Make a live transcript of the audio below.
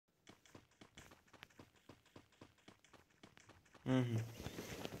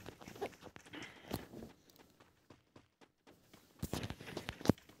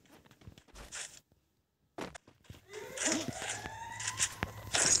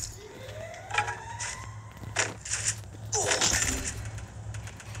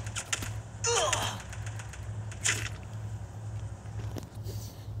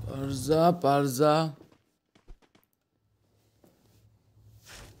Parza.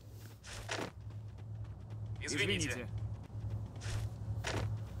 Извините.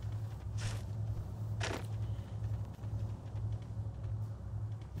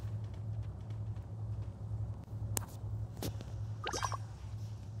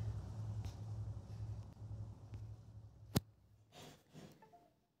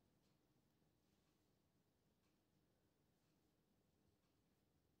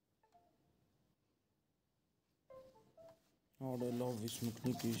 Orada lov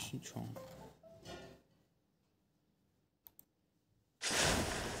smukni pişin çon.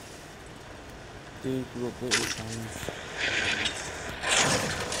 Tek rope uçanmış.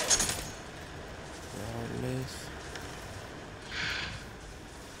 Wireless.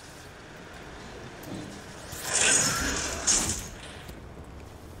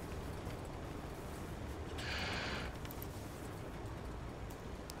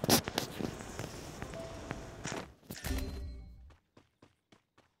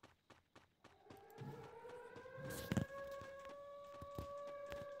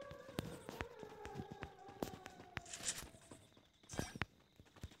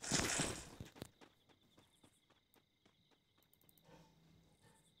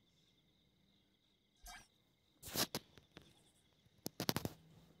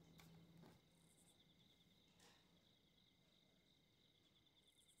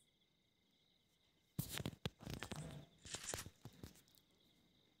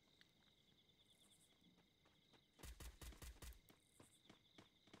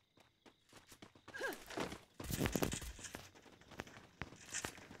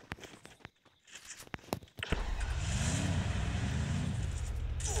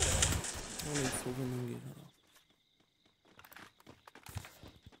 Orayı soğuğundan geliyor.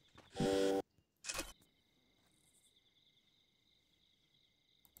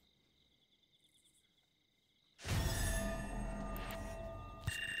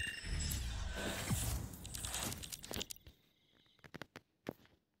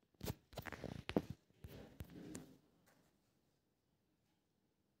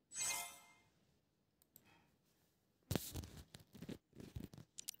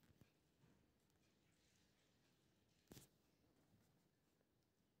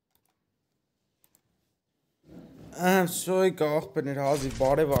 Soy gach ben hazi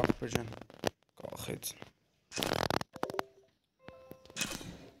bare wacht bejn. Gach jetzt.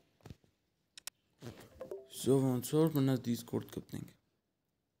 So ոնց որ մնաց Discord գտնենք։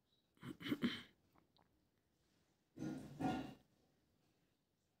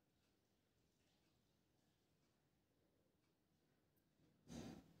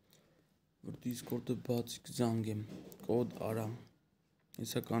 Որ Discord-ը բացի կզանգեմ, կոդ արա։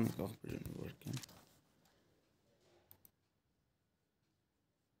 Հեսա կանի գախ բերեն ուղարկեմ։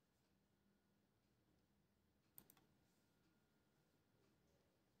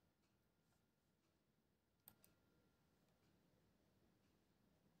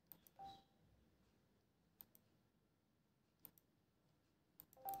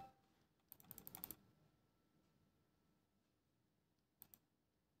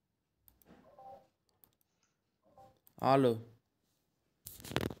 Ալո։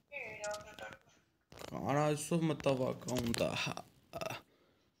 Արա այսով մտավ ակաունտը։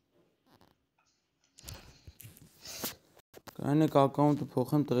 Կանեք ակաունտը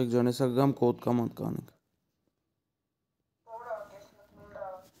փոխեմ տղեկ ջան, հեսա գամ կոդ կամանդ կանենք։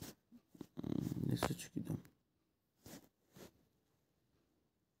 Ես չգիտեմ։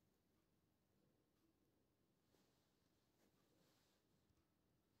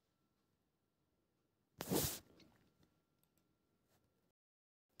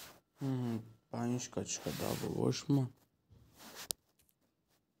 Բա ինչ կա չկա դա ոչ ման։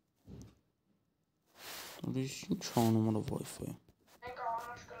 Ուրիշ ինչ անում արա Wi-Fi։ Մենք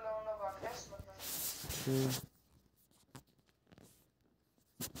անուշ կլոնով ակրես մտնում։ Չէ։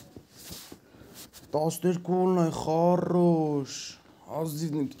 12-ն է խառոշ։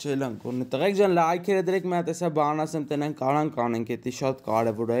 Ազիվ չելան կոնե։ Տղեկ ջան լայքերը դրեք մի հատ էսա բան ասեմ տնեն կարան կանենք, դա շատ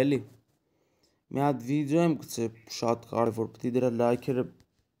կարևոր է էլի։ Մի հատ վիդեո եմ գցե շատ կարևոր, պետք է դրա լայքերը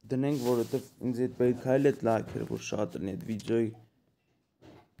դնենք, որովհետև ինձ այդ պետք է այդ լայքերը, որ շատ լինի այդ վիդեոյի։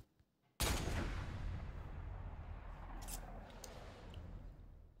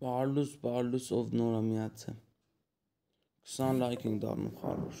 Բարլուս ով նորա միացե։ 20 like ենք դառնում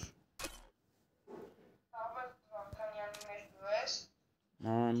խարոշ։ Հավը Վարդանյանի մեր դու ես։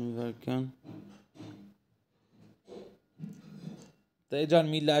 Մի վարքյան։ Դե ջան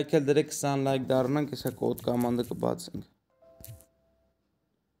մի like էլ դրեք 20 like դառնանք, հեսա կոդ կոմանդը կբացենք։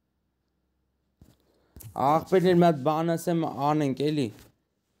 Աղբերներ մի հատ բան ասեմ անենք էլի։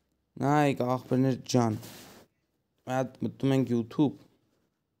 Նայեք աղբերներ ջան։ Մի հատ մտնում ենք YouTube։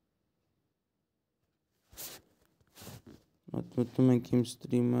 Մտնում ենք իմ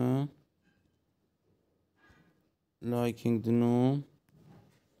ստրիմը։ Like ենք դնում։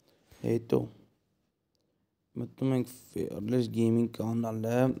 Հետո մտնում ենք Fearless Gaming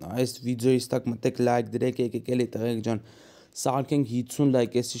կանալը, այս վիդեոյից տակ մտեք like դրեք, եկեք էլի տղեկ ջան, սարքենք 50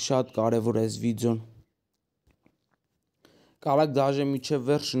 like, էսի շատ կարևոր է այս վիդեոն։ Կարակ դաժե միջև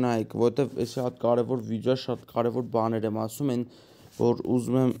վերջ նայեք, որովհետև էս շատ կարևոր վիդեո, շատ կարևոր բաներ եմ ասում, են որ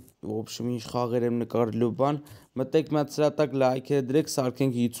ուզում եմ ոբշեմ ինչ խաղեր եմ նկարելու բան, մտեք մի հատ սրա տակ like-երը դրեք,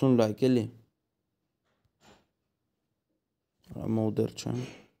 սարքենք 50 like էլի։ Մոդեր չեմ։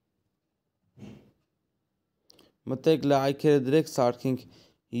 Մտեք like-երը դրեք, սարքենք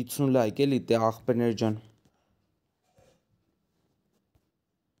 50 like էլի, դե աղբերներ ջան։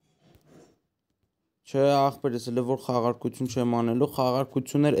 Չէ աղբերս էլի որ խաղարկություն չեմ անելու,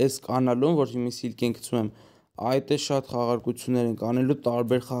 խաղարկություններ էս կանալում, որ հիմի սիլք ենք գցում եմ, այդ է շատ խաղարկություններ ենք անելու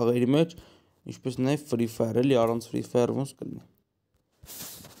տարբեր խաղերի մեջ, ինչպես նաև Free Fire էլի, առանց Free Fire ոնց կլինի։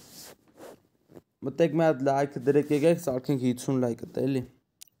 Մտեք մի հատ like դրեք, եկեք, սարքենք 50 like-ը, էլի։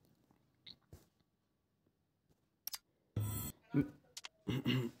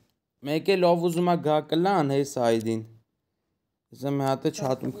 Մեկ էլ ով ուզում է գա կլան հես ID-ին։ Ես մի հատ է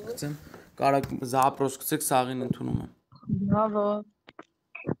chat-ում կգցեմ, կարակ զապրոս գցեք, սաղին ընդունում եմ։ Բրավո։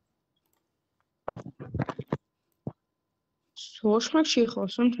 Ոչ մեկ չի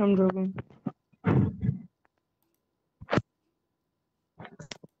խոսում, չեմ ճոգում։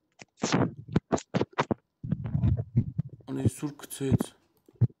 Անի սուր գցեց։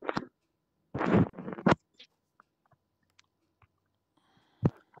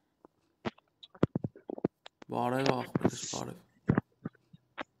 Բարև աղբերս, բարև։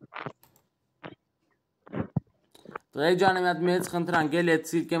 Դրեկ ջանի մի հատ մեծ խնդրանք էլի, այդ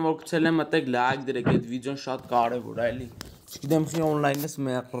սիրկեն որ գցել եմ մտեք like դրեք, այդ վիդեոն շատ կարևոր է էլի։ Չգիտեմ խի օնլայն ես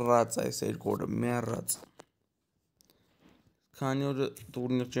մեռած է այս երկու օրը, մեռած։ Քանի օր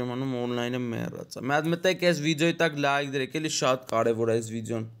տուրնիր չեմ անում օնլայնը մեռած է։ Մի հատ մտեք այս վիդեոյի տակ like դրեք, էլի շատ կարևոր է այս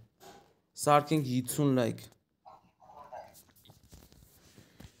վիդեոն։ Սարքենք 50 like։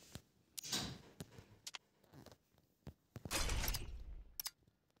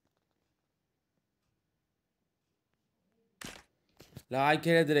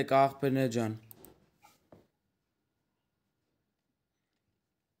 Like-երը դրեք աղբերներ ջան։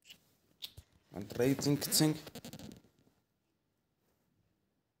 Անդ reyting գցենք։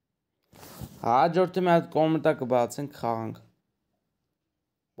 Հաջորդը մի հատ կոմենտա կբացենք խաղանք։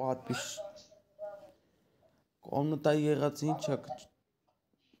 Պատպիս։ Կոմենտա եղած ինչա։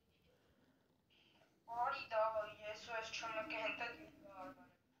 Արի դավա, ես ու ես չմկենտը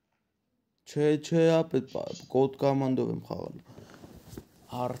Չէ, ապետ կոդ կոմանդով եմ խաղալու։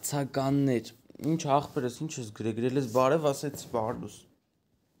 Հարցականներ։ Ինչ աղբերս, ինչ ես գրել ես բարև ասեցի բարլուս։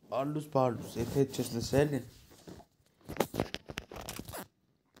 Բարլուս, եթե հետ չես լսել է։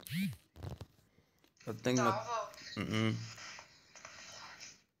 Դատենք Դավա։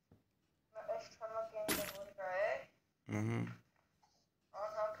 Ես չմկենտը որ գա է։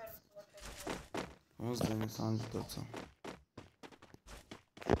 Անհակել սմոթել։ Ոնց դենես անջտոցա։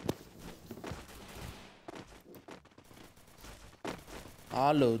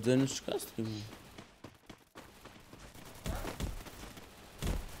 Ալո, ձենս չկա ստրիմում։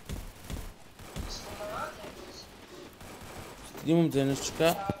 Ստրիմում ձենս չկա։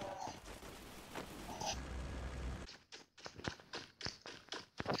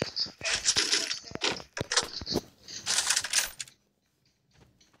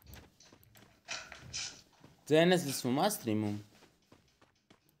 Ձենս լսվում է ստրիմում։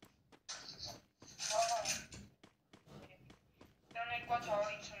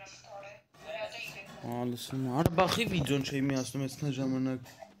 Լսում եմ, արա բախի վիդեոն չէի միացնում այսքան ժամանակ,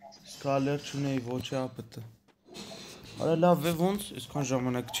 սկալեր չունեի ոչ է ապտը։ Արա լավ է ոնց, այսքան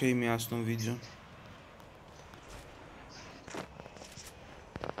ժամանակ չէի միացնում վիդեոն։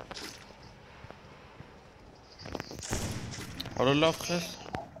 Արա լավ խես։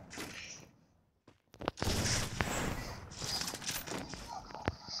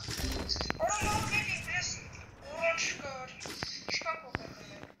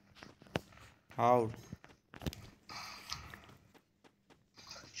 Հաուր։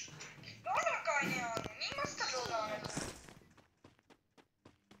 Լորա կայնի անում, իմաստը լորա անում։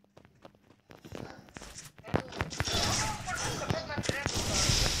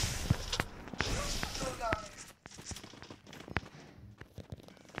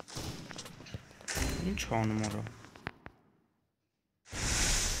 Ինչ անում արա։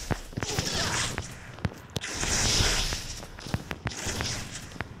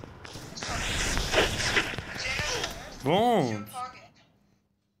 Ոնց։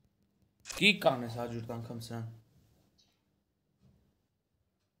 Կի կանես հաջորդ անգամ սրան։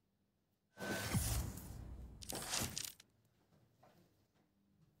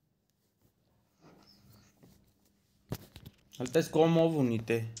 Հլտես կոմով ունի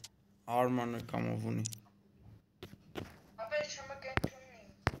տե, արմանը կամով ունի։ Ապես չմը կենտունի։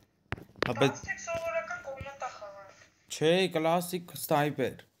 Ապետ Կաստիկ սովորական կողմնտա խաղան։ չէ, կլասիկ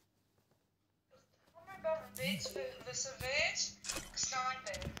սնայպեր։ Համը բան 6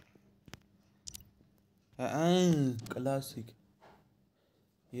 սնայպեր։ Կլասիկ։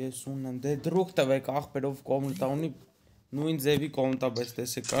 Ես ունեմ, դե դրուկ տվեք աղբերով կոմնտա ունի, նույն ձևի կոմնտա բես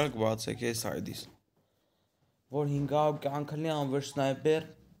տեսեք կարք բացեք ես այդիս։ Որ 500 կյանքլի անվերջ սնայպեր,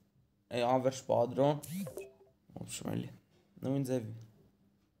 անվերջ պատրոն, ոբշմ էլի, նույն ձևի։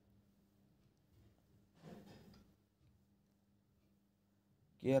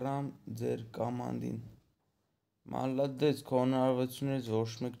 Կերամ ձեր կամանդին, մալադեց քո հնարավորություններից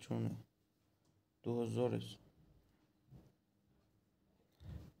ոչ մեկ չունի, դու հզոր ես։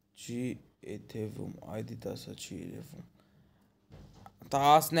 Չի եթևում, այդի տասա չի երևում։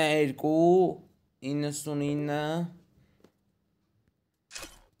 1299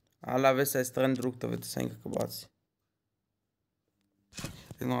 Ալավես այստեղ են դրուկ տվեց սենքը կբացի։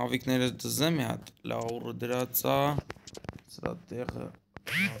 Են ավիկները դզեմ է հատ, լաուրը դրացա, սրա տեղը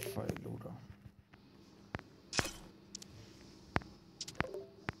Ռաֆայել ուրա։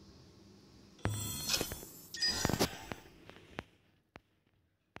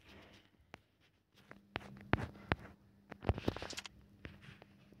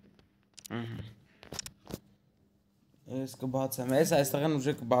 Ես կբացեմ, ես այստեղ են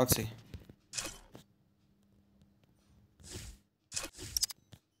ուժը կբացի։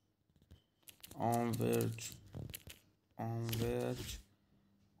 Անվերջ,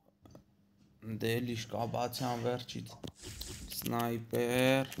 դել իշկա բացի անվերջից,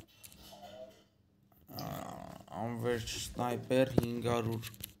 սնայպեր, անվերջ սնայպեր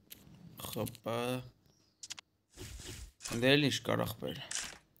 500 խպ, դել իշկա ռախպեր։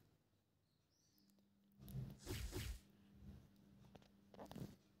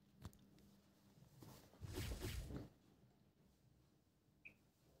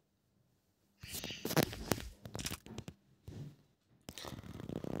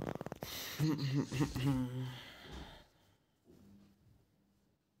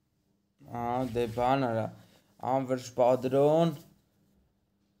 Դե բան արա, անվերջ պատրոն,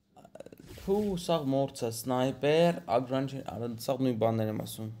 սաղ մորցա, սնայպեր, ագրան չեն, սաղ նույն բաններ եմ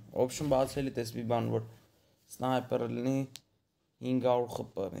ասում, օպշն բացելի տես մի բան, որ սնայպերը լինի 500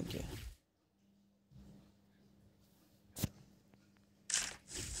 խպրնիկ է։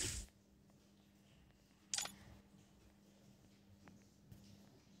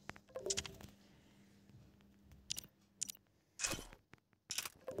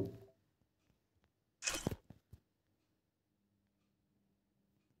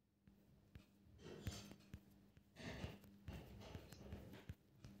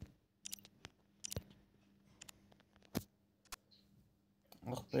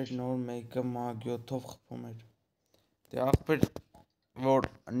 Աղբեր նոր մեկը մագյոթով խփում էր։ Դե աղբեր, որ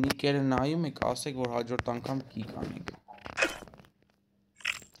նիկերը նայում եք, ասեք, որ հաջորդ անգամ կի կանեք։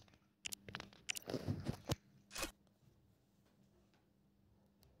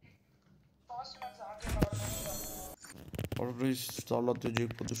 Որպես սալատը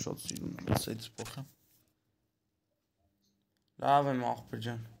ջեկպոտը շատ սիրում եմ, ես այդս փոխեմ։ Լավ եմ աղբեր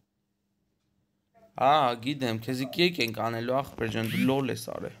ջան։ Գիտեմ, քեզի կեկ ենք անելու աղբեր ջան, դու լոլ ես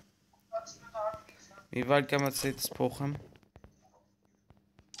արել։ Մի վարկյամ ես այդս փոխեմ։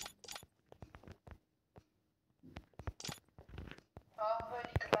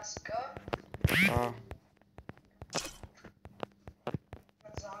 Ահվերի կլասիկա։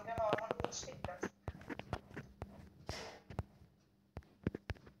 Զանգեմ արման ուշտիկ դաց։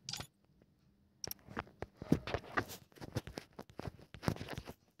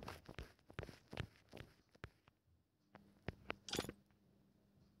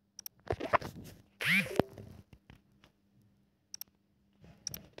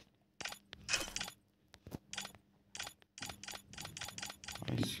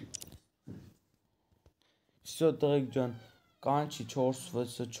 Всё, տղեկ ջան, կանչի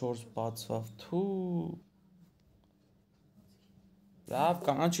 4-4 բացվավ, թու։ Լավ,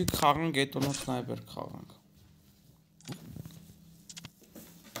 կանչի խաղանք, էտոնով սնայպեր խաղանք։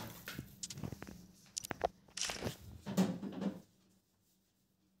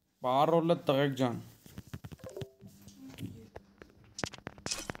 Բարոլը տղեկ ջան։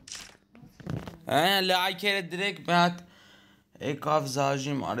 լայքերը դրեք, մի հատ եկավ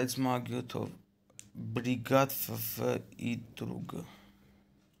զաժիմ արեց մագյութով բրիգադ FF-ի դրուգը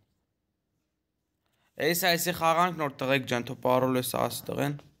Էսի խաղանք նոր տղեկ ջան, թո պարոլ ես աս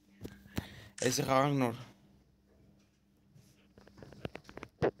տղեն Էսի խաղանք նոր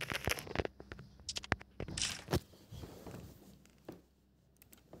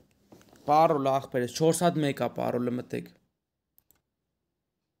Պարոլ աղբեր ես, 4 հատ մեկ ա պարոլը մտեք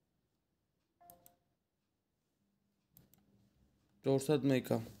 4 հատ մեկ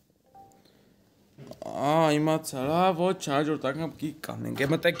ա իմացար, ոչ հաջորդ անգամ կիկ կանենք,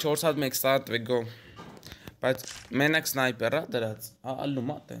 մտեք 4 հատ մեկ ստարտվեք գո Բայց մենակ սնայպեր ա դրած, ալում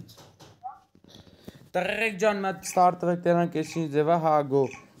ա տենց Տղերեք ջան, մատ ստարտվեք տենանք ես ինչ ձև ա, հա գո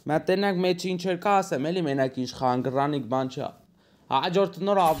Մատ տենանք մեջ ինչեր կա ասեմ, էլի մենակ ինչ խաղան, գրանիք բան չի Հաջորդ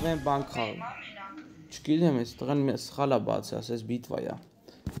նոր ավեն բան խաղ Չգիտեմ ես, տղեն սխալ ա բացի, ասես բիտվա յա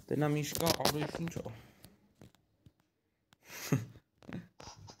Տենամ ինչ կա, արույս ինչ ա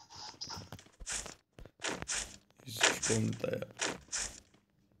Комната.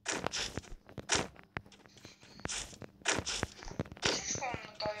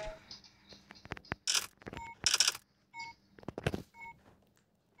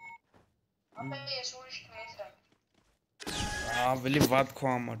 Ավելի վատ քո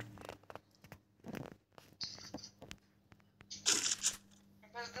համար։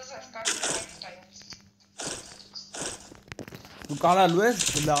 Դու կարալու ես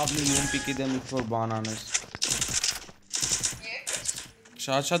լավնի յումպիկի դեմ ինչ-որ բան անես։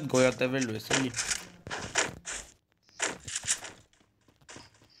 Շատ գոյատևելու ես, էլի։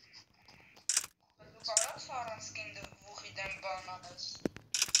 Դու կարաս առանցքին վուխի դեմ բան անես։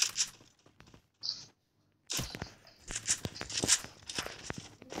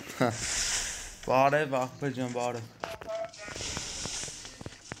 Բարև, աղբեր ջան, բարև։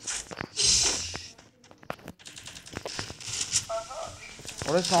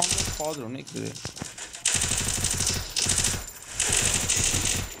 Որես համես պադրոն եք դրե։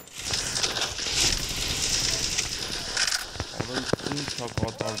 Ինչ հա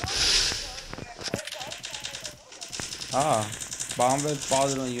կատար։ Հա, բանվեր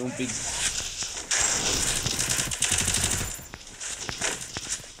պադրոն յումպիկ։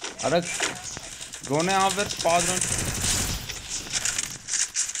 Արակ գոնե անվերջ պադրոն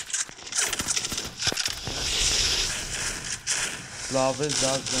լավ ես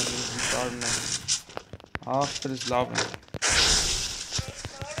դարձ են զիտարն է աղբերս լավ են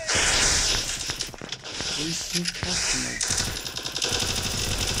Ույս ինչ կասում է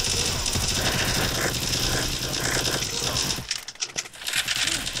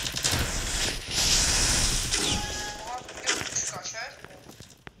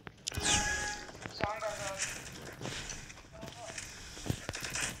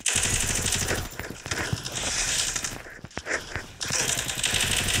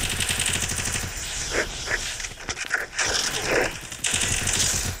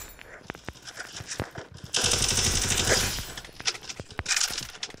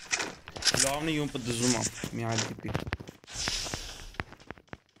Լավնի յումպը դզում եմ, մի այլ տիպի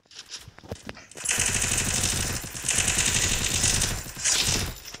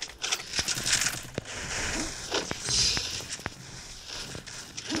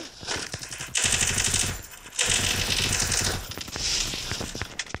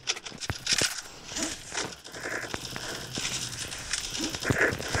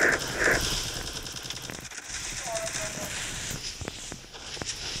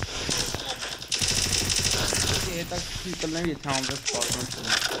Կլներ եթե անվերջ պատրան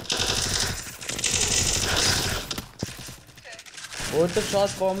չունի Որտև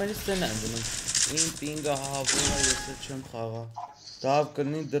շատ կոմերից տեն են դնում Իմ պինգը հավում է ես է չեմ խաղա Դավ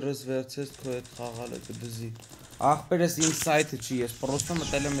կլնի դրս վերցես քո հետ խաղալը կդզի Աղբերս իմ սայթը չի ես պրոստը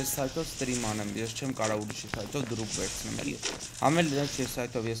մտել եմ ես սայթով ստրիմ անեմ Ես չեմ կարա ուրիշի սայթով դրուկ վերցնեմ էլի Համել դրանք ես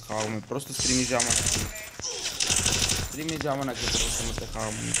սայթով ես խաղում եմ պրոստը ստրիմի ժամանակ ես պրոստը մտել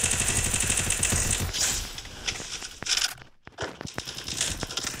խաղում եմ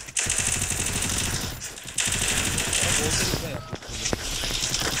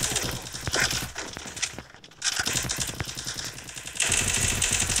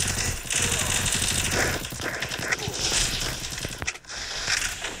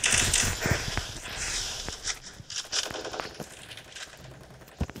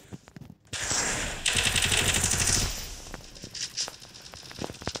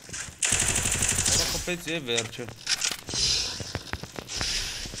Խփեց եւ վերջը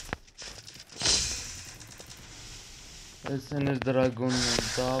Էսեն էր դրագոնն եմ,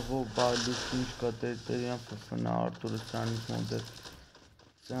 դավո, բալուս, ինչ կա տերտերյան պվնա, արտուրը սանից մոդեր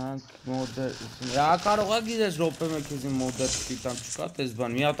Zank modder. Რა կարող է գիտես րոպե մեկ քեզի modder տիտան չկա, տես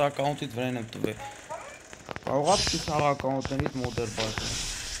բան, մի հատ ակաունտիդ վրան եմ տվել։ Կարող է պիտի սաղ ակաունտներից modder բաժան։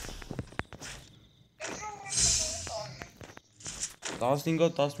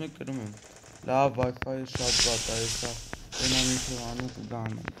 15-11 կրում եմ։ Լավ, Wi-Fi-ը շատ վատ է, հեսա տենան ինչ-որ անում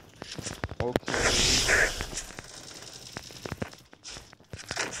կգամ եմ։ Okay։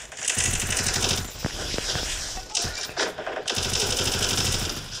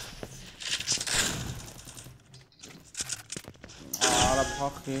 Արա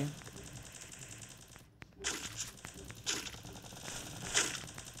փախի։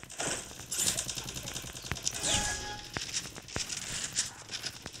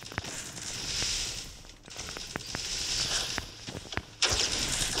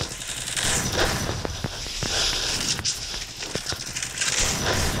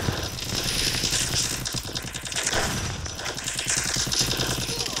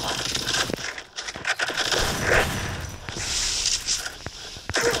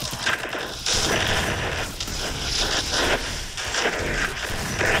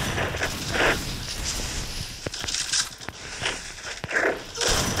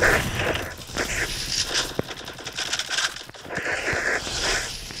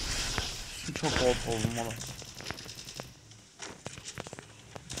 Çok hop oldum ona.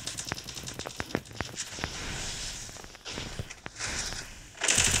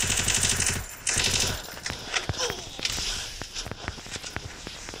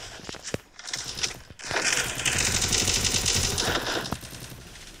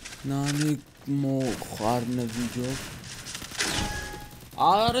 Nani mo xarnă video.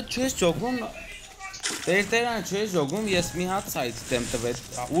 Ara չես ճոգում Տերտերան չես ճոգում, ես մի հատ սայթ եմ տվել,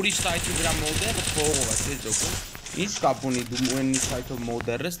 ուրիշ սայթի վրա մոդերը փողով է, չես ճոգում, ինչ կապ ունի դու ունի սայթով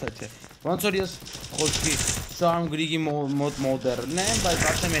մոդերս, թե չէ, ոնց որ ես խոսքի շարմ գրիգի մոդերն եմ, բայց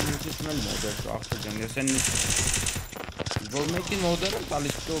ասեմ են ինչից մեն մոդեր աղջջան, ես են որ մեկին մոդեր եմ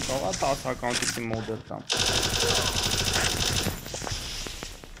տալիս չո կաղա 10 ակաունտիցի մոդեր տամ։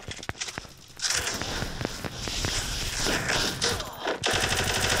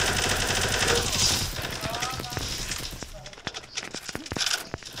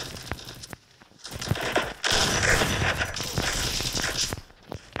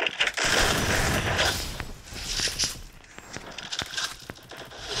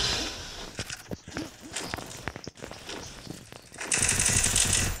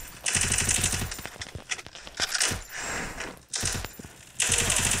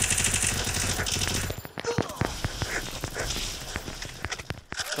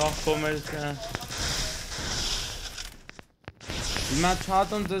 Կոմերցիան Հիմա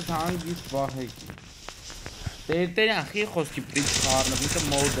չատում ձեզ հանգիստ վահեք Տերտերյան խի խոսքի պրիչ խարնով ինքը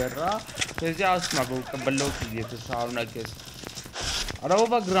մոդերա Թեզի ասում է որ կբլոքի եթե շարունակես Արա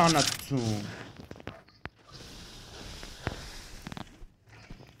ով է գրանատ գցում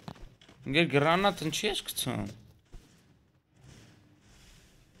Ինգեր գրանատ ինչի ես գցում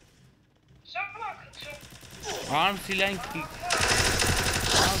Արմսիլայն կիկ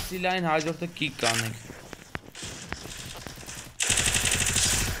Սիլային հաջորդը կիկ կանենք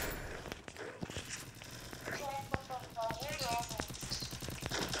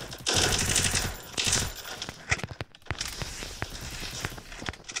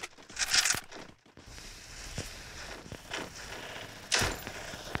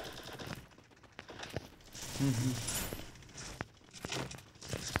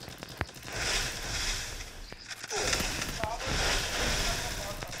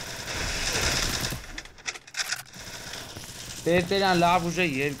Տերտերյան լավ ուժը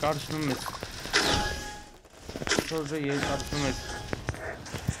երկարցնում ես Ուժը երկարցնում ես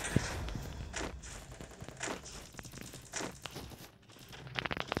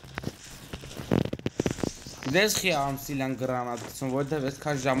Դες խի ամսիլան գրանատ գցում, որտև ես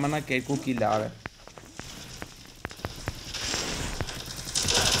քան ժամանակ 2 կիլ արել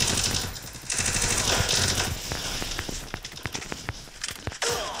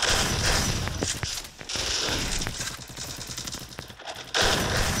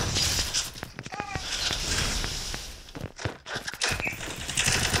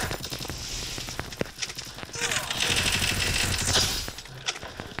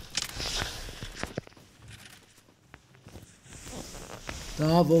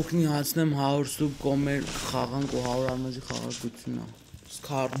Դա ոգնի հացնեմ 100 սուպ կոմեր խաղանք ու 100 արմազի խաղարկություն է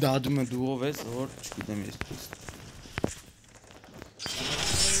Սկար դադում է դուով ես, որ չգիտեմ ես պիս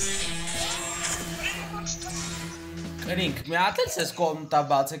Կրինք, մի հատ էլ սես կոմտա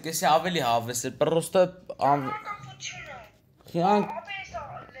բացեք, եսի ավելի հավես է, պրոստը Խիանք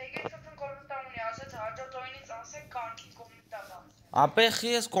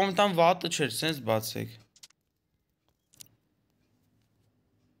Ապեխի ես կոմտան վատը չէր, սենց բացեք։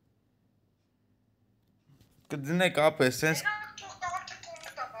 Կդնեք ապե, սենց Թող կարգի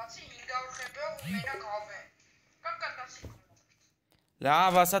կոմտա բացի 500 խմբով ու մենակ հավեն։ Կամ կլասիկ կոմտ։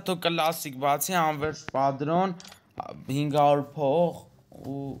 լավ, ասա թող կլասիկ բացի անվերջ պատրոն 500 փող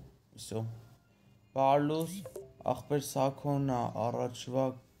ու всё։ Բարլուս ախպեր Սաքոնա առաջվա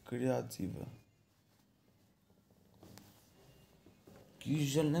կրեատիվը։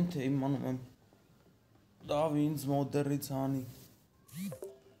 Գիժելն եմ թե իմանում եմ։ Դավ ինձ մոդերից անի։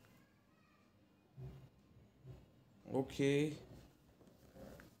 Okay.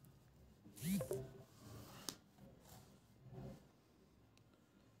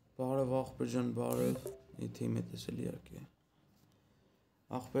 Բարև ախպեր ջան, բարև։ Եթե իմ հետ ես էլի իհարկե։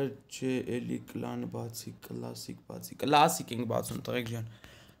 Ախպեր չէ, էլի կլան բացի, կլասիկ բացի։ Կլասիկ ենք բացում, տղեկ ջան։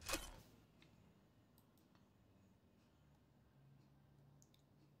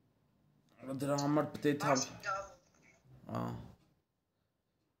 Դրա համար պետք է թափ։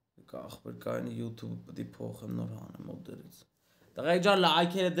 Ախպեր կայանի YouTube-ը պետք է փոխեմ նոր հանեմ մոդերից։ Տղեկ ջան,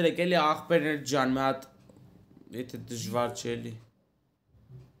 լայքերը դրեք էլի ախպերներ ջան, մի հատ եթե դժվար չէ էլի։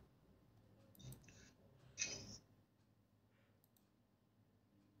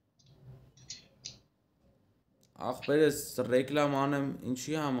 Ախպերս ռեկլամ անեմ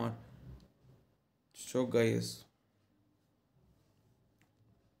ինչի համար։ Չո գա ես։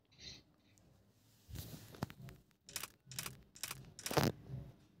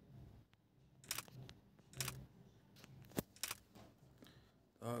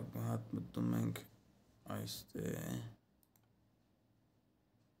 Так, հատ մտնում ենք այստեղ։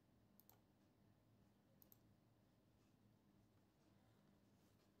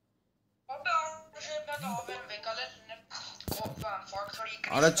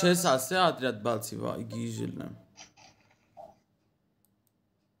 Արա չես ասե ատրիատ բացի գիժելն եմ։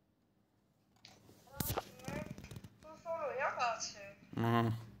 Ահա։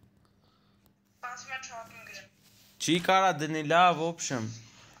 Չի կարա դնի լավ, ոբշեմ։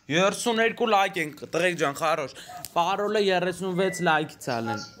 32 լայք ենք, տղեկ ջան, խարոշ։ Պարոլը 36 լայքից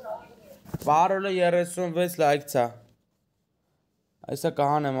ալեն։ Պարոլը 36 լայքից է։ Այսա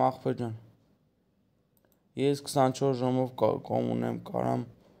կհանեմ ախպեր ջան։ Ես 24 ժամով կոմ ունեմ, կարամ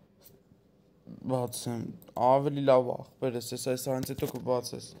բացեմ։ Ավելի լավ ախպեր ես, այս արանց հետո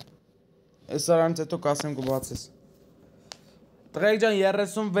կբացես։ Այս արանց հետո կասեմ կբացես։ Տղեկ ջան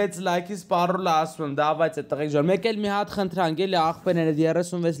 36 լայքից պարոլը ասում եմ, դավայց է տղեկ ջան։ Մեկ էլ մի հատ խնդրանք էլի ախպերները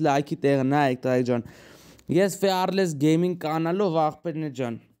 36 լայքի տեղը նայեք տղեկ ջան։ Ես Fearless Gaming կանալով ախպերներ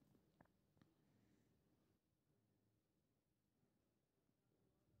ջան։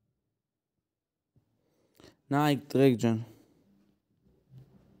 Նայեք տղեկ ջան։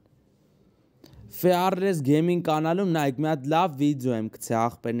 Fearless Gaming կանալում նայեք մի հատ լավ վիդեո եմ գցե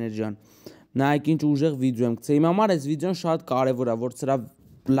ախպերներ ջան։ Նայեք ինչ ուժեղ վիդեո եմ գցե։ Իմ համար այս վիդեոն շատ կարևոր է, որ սրա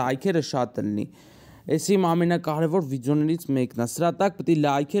լայքերը շատ լինի։ Այս իմ ամենակարևոր վիդեոներից մեկն է։ Սրա տակ պետք է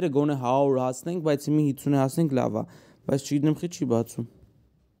լայքերը գոնե 100 հասնենք, բայց իմի 50 հասնենք լավ է։ Բայց չգիտեմ խի չի բացում։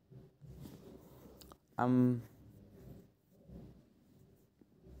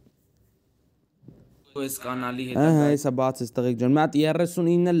 Այս կանալի հետ։ Ահա, հեսա բացես տղեկ ջան։ Մի հատ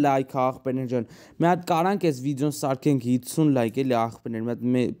 39 լայք ախպերներ ջան։ Մի հատ կարանք այս վիդեոն սարքենք 50 լայք էլի ախպերներ։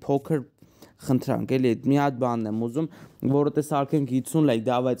 Մի հատ փոքր խնդրանք էլի, մի հատ բանն եմ ուզում, որը թե սարքենք 50 լայք,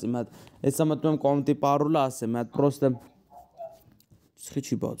 դավայց մի հատ։ Հեսա մտնում եմ կոմենտի պարոլը ասեմ, մի հատ պրոստը Սխի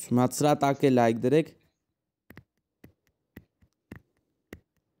չի բացում։ Մի հատ սրա տակ է լայք դրեք։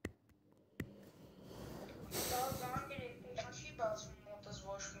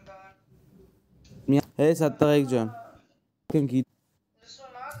 Հեսա տղեկ ջան։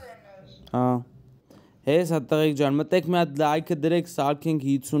 Հա։ Հեսա տղեկ ջան, մտեք մի հատ լայքը դրեք, սարքենք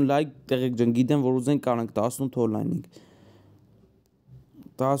 50 լայք, տղեկ ջան, գիտեմ որ ուզենք կանենք 18 օնլայն ենք։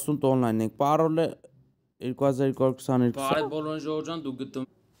 18 օնլայն ենք։ Պարոլը 2222։ Բարև բոլորին ժողովուրդ ջան, դուք գտնում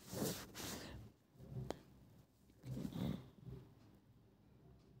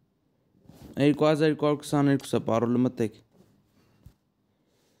 2222-ը պարոլը մտեք։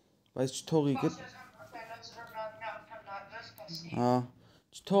 Բայց չթողիք է։ Հա,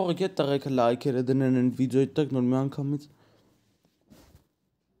 չթողիք է տղեկը լայքերը դնեն են վիդեոյի տակ նոր մի անգամից։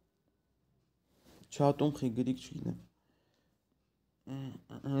 Չատում խի գրիկ չգիտեմ։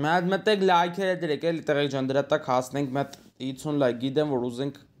 Մի հատ մտեք լայքերը դրեք էլի տղեկ ջան, դրա տակ հասնենք մի հատ 50 լայք, գիտեմ որ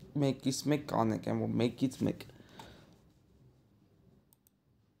ուզենք 1-ից 1 կանենք, եմ որ 1-ից 1։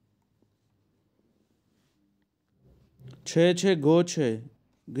 Չէ, գոչ է,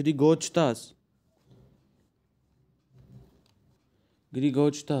 գրի գոչ տաս։ Գրի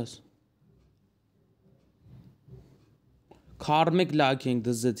գոչ տաս։ 41 լայք ենք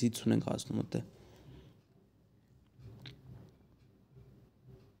դզեց 50 ենք հասնում ուտե։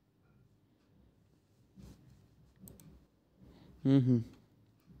 Հհ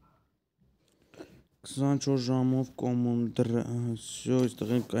 24 ժամով կոմուն всё, այստեղ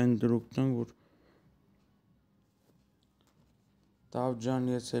են կային դրուկտան, որ Տավ ջան,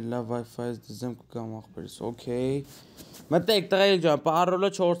 ես էլ լավ Wi-Fi-ից դզեմ կգամ ախպերս, օքեյ։ Մտեք տղեկ ջան, պարոլը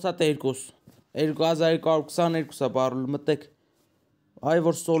 402, 2222-ա պարոլը, մտեք։ Այ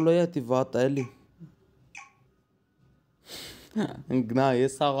որ սոլոյ է դի վատ է էլի։ Գնա,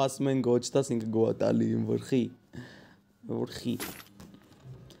 ես սաղ ասում են գոչտաս ինքը գոատալի իմ որ խի։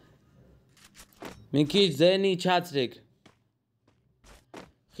 Մի քիչ ձենի իջացրեք։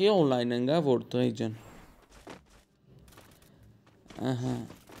 Խի օնլայն են գա որ տղեկ ջան։ Ահա։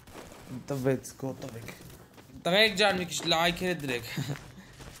 Տվեց գոտվեք։ Տղեկ ջան, մի քիչ լայքերը դրեք։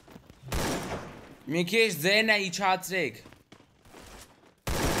 Մի քիչ ձենը իջացրեք։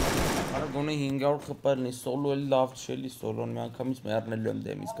 Արա գոնե 500 խփելնի, սոլո էլ լավ չէ, սոլոն մի անգամից մեռնելու եմ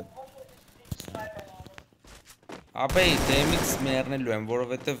դեմից կդ։ Ապե դեմից մեռնելու եմ,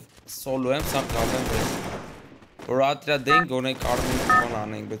 որովհետև սոլո եմ, սա կապեմ վեր։ Որ ատրա դեն գոնե կարմին բան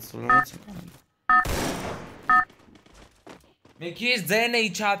անենք, բայց սոլոն ոնց ենք անելու։ Մի քիչ ձենը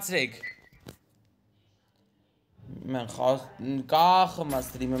իջացրեք։ Mən qaxım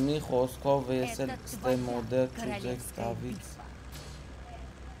աստրիմը մի խոսքով ես էլ ստե մոդել ճուջեք ստավից։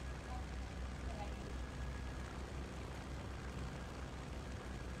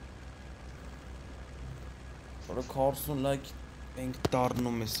 Որը 40 լայք ենք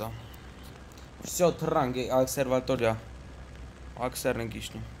դառնում է սա։ Всё, թռանք observatoriya։ Աքսերն ենք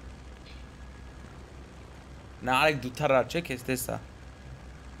իշնում։ Նարեկ դու թռա չեք, ես տեսա։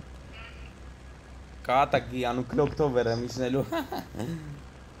 Կատակ գիանու կլոկտովեր եմ իշնելու։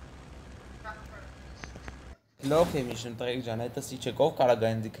 Կլոկ եմ իշնում տղեկ ջան, հետը սի չեք, ով կարա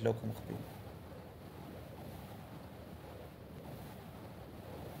գա ինձի կլոկ մխպի։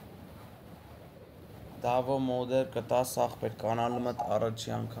 Դավո մոդեր կտա սաղպեր, կանալու մտ առաջի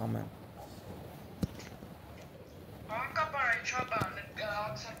անգամ եմ։ Անկապար այն չաբան,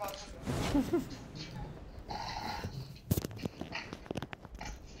 ակսերվածում։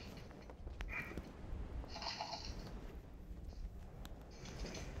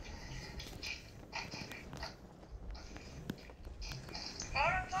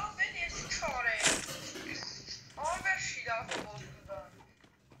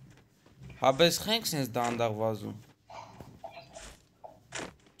 Հաբես խենք սենց դանդաղ վազում։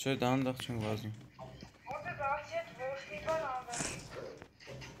 Չէ, դանդաղ չենք վազում։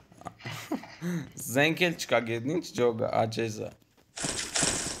 Զենք էլ չկա գետն ինչ ջոգը, աջեզա։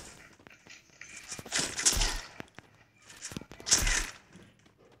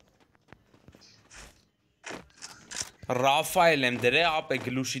 Ռաֆայել եմ դրե, ապ է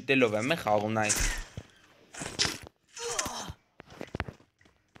գլուշիտելով եմ է խաղում նայ։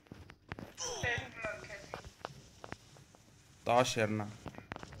 Տաշերնա։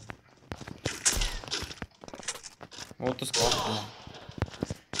 Ոտս կախում է։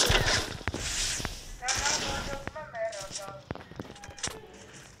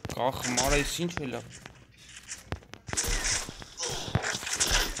 Կախում, արա ես ինչ է լավ։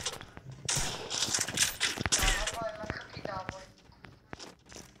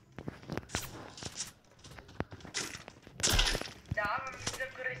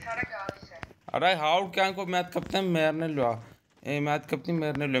 Արա 100 կյանքով մի հատ կպտեմ մեռնելու է։ Մի հատ կպտի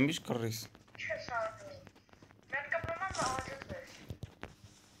մեռնելու եմ, ինչ կռիս։ Չես արվում։ Մի հատ կպնում եմ աջոց։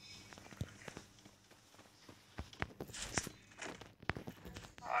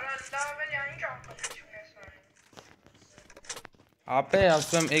 Արա լավ է, ինչ անկապություն ես անում։ Ապե,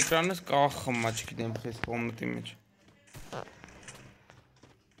 ասում եմ էկրանս կախում, չգիտեմ խես կոմնտի մեջ։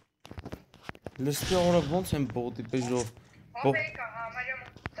 Լստի օրը ոնց եմ բոտի պես ժով։ Ով եկա, համարյա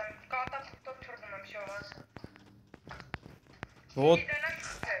կատապուտով թռնում եմ շողասը։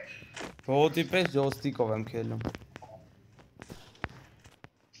 Բոտի պես ջոստիկով եմ քելում։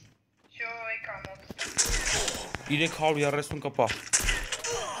 Շո եկա մոտ։ 330 կպա։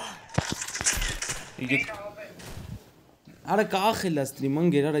 Արա կախել է ստրիման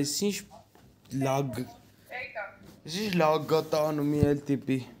գերար, այս ինչ լագ։ Եկա։ Ինչ լագատանում մի էլ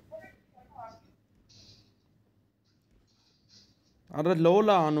տիպի։ Արա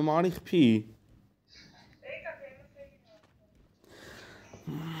լոլա անում, արի խպի։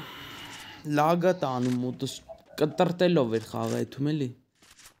 Լագատ անում մոտս կտրտելով էր խաղը եթում էլի։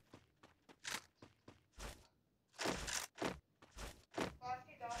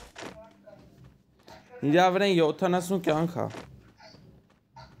 Իրա վրեն 70 կյանք է։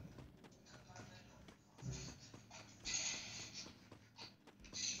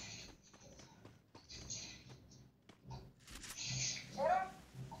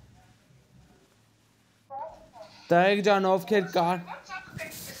 Տղեկ ջան, ովքեր կար։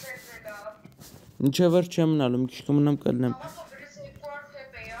 Ինչե վեր չեմ մնալու, մի քիչ կմնամ կլնեմ։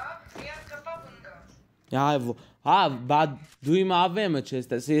 Հա, բա դու իմ ավեմը չես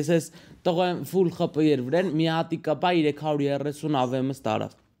տես, ես ես տղոյեմ ֆուլ խպը երվրեն, մի հատի կպա 330 ավեմը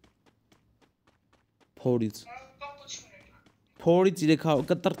ստարավ։ Փորից։ Փորից 300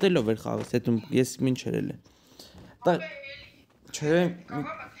 կտրտելով էր խաղս, հետում ես մին չերել է։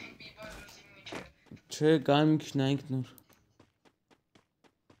 Չէ, կայմ մի քիչ նայինք նոր։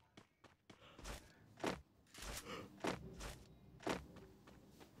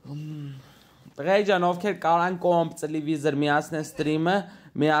 Տղեկ ջան, ովքեր կարան կոմպ, տելևիզոր միացնեն ստրիմը,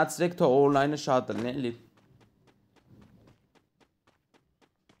 միացրեք, թող օնլայնը շատ լինի, էլի։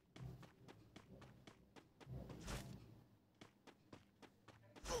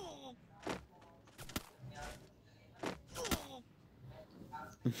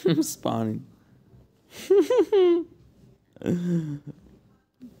 Սպանին։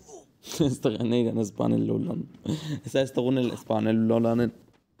 Այս տղան էգան սպանել լոլան։ Այս տղուն էլ սպանել լոլան են։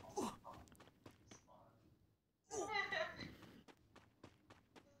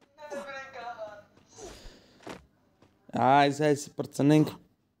 Այս պրծնենք։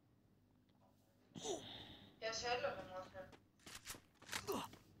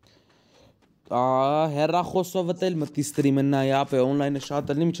 Հեռախոսովդ էլ մտի ստրիմը նայ, ապե օնլայնը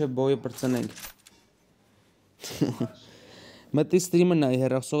շատ լինի, մինչև բոյը պրծնենք։ Մտի ստրիմը նայ,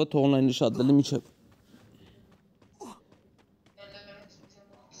 հեռախոսովդ օնլայնը շատ լինի, մինչև։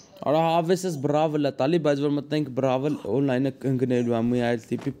 Արա հավեսս բրավլը տալի, բայց որ մտնենք բրավլ օնլայնը ընգնելու է, մի այլ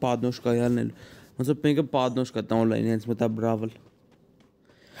տիպի падնոշկա յանելու։ Ոնց որ մեկը падնոշկա տա օնլայնի, հենց մտա բրավլ։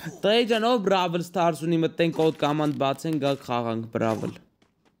 Տղեկ ջան, ով բրավլ ստարս ունի, մտնենք կոդ կամանդ բացենք, գակ խաղանք բրավլ։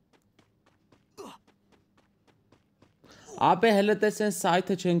 Ապե հելը տեսեն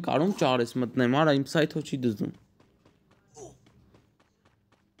սայթը չեն կարում ճարես մտնեմ, արա իմ սայթը չի դզում։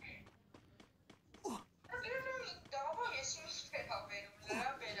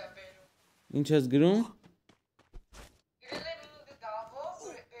 Ինչ ես գրում։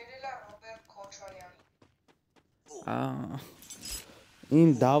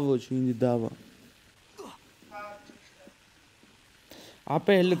 Ին դավո չի, ինձ դավա։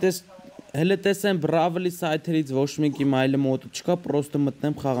 Ապե հելը տեսեն բրավլի սայթերից ոչ մեկի մայլը մոտը չկա, պրոստը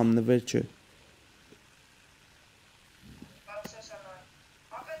մտնեմ խաղամ նվեր չէ։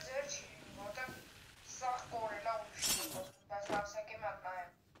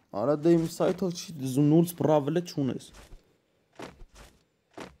 Արա դե իմ սայթով չի դզում, նուրց բրավլը չունես։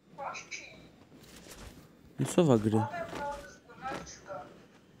 Իսով ա գրե։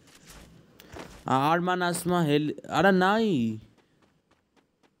 Արման ասում է հել, արա նայի։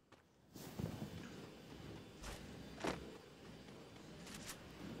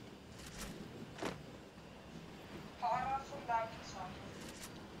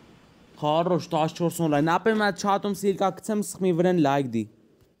 Хорош, 14 օնլայն, ապե մա չատում սիրկա կցեմ սխմի վրեն լայք դի։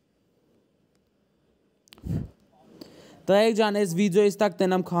 Տղեկ ջան, այս վիդեոյից տակ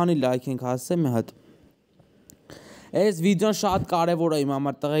տենամ քանի լայք ենք հասել մի հատ։ Այս վիդեոն շատ կարևոր է իմ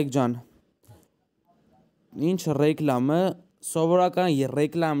համար, տղեկ ջան։ Ինչ ռեկլամը, սովորական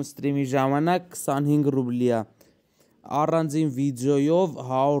ռեկլամ ստրիմի ժամանակ 25 ռուբլի է։ Առանձին վիդեոյով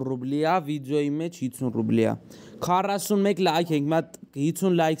 100 ռուբլի է, վիդեոյի մեջ 50 ռուբլի է։ 41 լայք ենք, մի հատ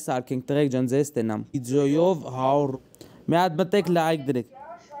 50 լայք սարքենք, տղեկ ջան, ձեզ տենամ։ Վիդեոյով 100, մի հատ մտեք լայք դրեք։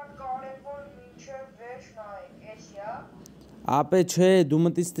 Ապե չէ, դու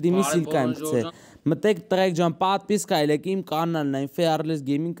մտի ստրիմի սիլկա եմ կցե։ Մտեք տղեկ ջան, պատպիսկա ելեք իմ կանալն է, Fearless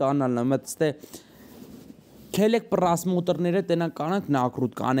Gaming կանալն է, մտստե քելեք պրասմոտորները տենան կանանք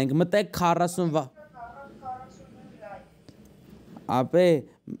նակրուտ կանենք, մտեք 40 Ապե,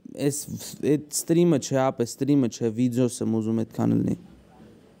 այս ստրիմը չէ, ապե ստրիմը չէ, վիդեոս եմ ուզում այդքան լինի։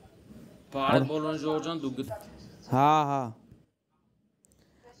 Բարև բոլոր ժողովրդան դու Հա, հա։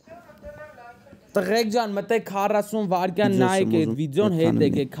 Տղեկ ջան, մտեք 40 վարկյան նայեք այդ վիդեոն հետ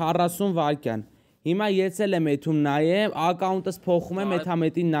եկեք, 40 վարկյան։ Հիմա ես էլ եմ եթում նայեմ, ակաունտս փոխում եմ, այդ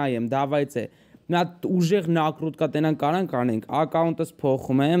համետին նայեմ, դավայց է։ Մի հատ ուժեղ նակրուտ կա տենան կանենք, ակաունտս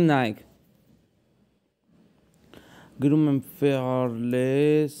փոխում եմ, նայեք։ Գրում եմ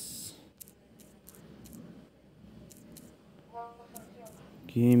Fearless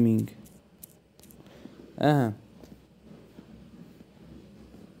Gaming Ահա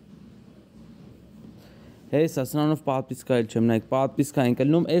Հեսա, սրանով պատպիսկա էլ չեմ նայք, պատպիսկա ենք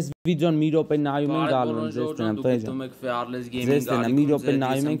ելնում, այս վիդեոն մի րոպե նայում են գալում են, ձեզ տենամ, ձեզ տենամ, մի րոպե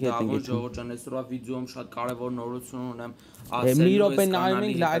նայում ենք հետ ենք եթում։ Այսօրվա վիդեոում շատ կարևոր նորություն ունեմ։ Մի րոպե նայում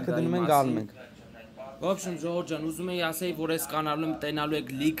ենք, լայքը դնում են գալում ենք։ В общем, Ժողովուրդ ջան, ուզում եի ասեի, որ այս կանալում տենալու եք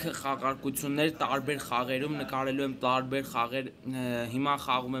լիքը խաղարկություններ, տարբեր խաղերում նկարելու եմ տարբեր խաղեր, հիմա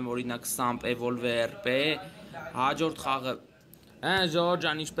խաղում եմ օրինակ Samp Evolve RP, հաջորդ խաղը Ժողովուրդ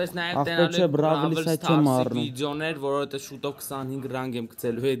ջան, ինչպես նաև տենալու եք Brawl Stars-ի վիդեոներ, որովհետև շուտով 25 ռանգ եմ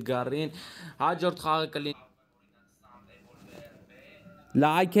գցելու Էդգարին, հաջորդ խաղը կլինի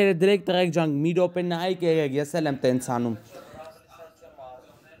Լայքերը դրեք տղեկ ջան, մի րոպե նայեք եղեք, ես էլ եմ տենց անում։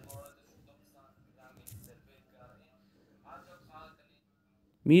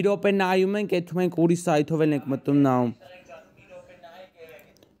 Մի րոպե նայում ենք, եթում ենք ուրիշ սայթով էլ ենք մտնում նայում։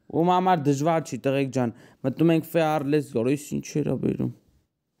 Ում համար դժվար չի տղեկ ջան, մտնում ենք Fearless գորիս ինչեր է բերում։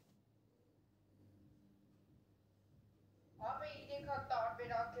 Ամե 3 հատ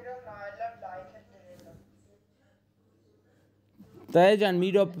տարբերակերով նայել եմ լայքեր դրել եմ։ Տղեկ ջան, մի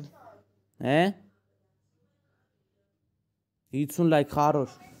րոպե։ Հե? 50 լայք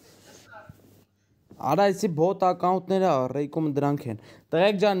խարոշ։ Արա այսի բոտ ակաունտները ռեյկոմը դրանք են։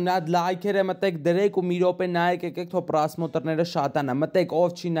 Տղեկ ջան, նա լայքերը մտեք դրեք ու մի րոպե նայեք եկեք, թող պրասմոտորները շատանա։ Մտեք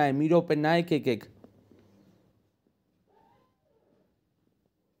ով չի նայ, մի րոպե նայեք եկեք։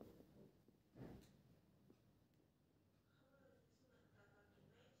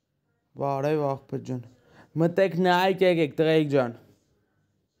 Բարև աղբեր ջան։ Մտեք նայեք եկեք, տղեկ ջան։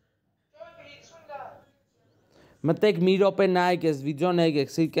 Մտեք մի րոպե նայեք, ես վիդեոն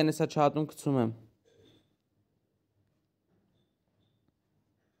եկեք, սիրկեն էսա չատում գցում եմ։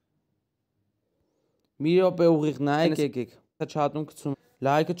 Մի րոպե ուղիղ նայեք եկեք, չատում գցում։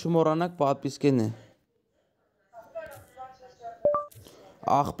 Լայքը չմոռանաք, պատվիսկեն է։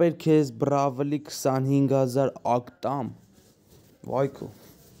 Աղբեր քեզ Brawl-ի 25000 ակտամ։ Վայքո։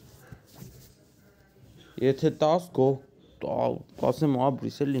 Եթե 10 գող, կասեմ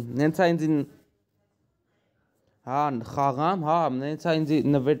աբրիս էլի։ Նենց է ինձ հա, խաղամ, հա, նենց է ինձ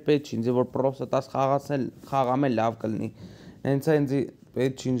նվեր պետք չի, ինձ որ պրոֆսը 10 խաղացնել, խաղամ էլ լավ կլինի։ Նենց է ինձ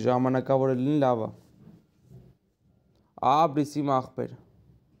պետք չի, ժամանակավոր լինի լավ է։ Աբրիս իմ աղբեր։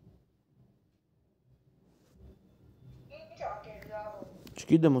 Ինչ ակեր լավ։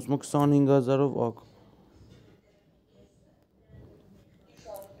 Չգիտեմ, ուսում 25000-ով ակ։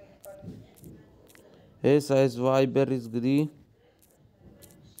 Ես այս Viber-ից գրի։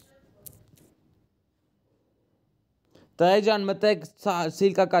 Տղեկ ջան, մտեք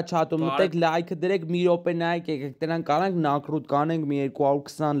սիլկակա չատում, մտեք լայքը դրեք, մի րոպե նայեք եկեք, տենան կանենք նակրուտ կանենք մի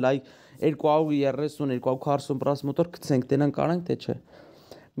 220 լայք, 230, 240 պրասմոտոր գցենք, տենան կանենք թե չէ։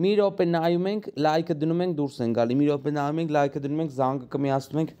 Մի րոպե նայում ենք, լայքը դնում ենք դուրս են գալի, մի րոպե նայում ենք, լայքը դնում ենք, զանգը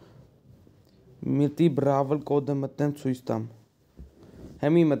կմիացնում ենք։ Միտի Brawl կոդը մտնեմ ցույց տամ։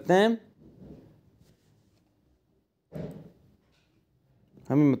 Հիմի մտնեմ։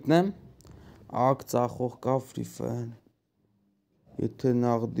 Հիմի մտնեմ։ Ակ ծախող կա Free Fire։ Եթե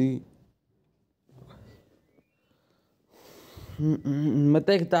նաղդի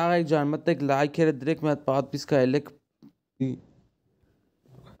մտեք տաղեկ ջան, մտեք լայքերը դրեք, մի հատ պատվիսկա ելեք։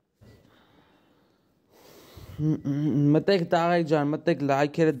 Մտեք տաղեկ ջան, մտեք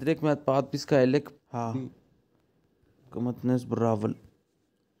լայքերը դրեք, մի հատ պատվիսկա ելեք։ Հա։ Կմտնես Brawl։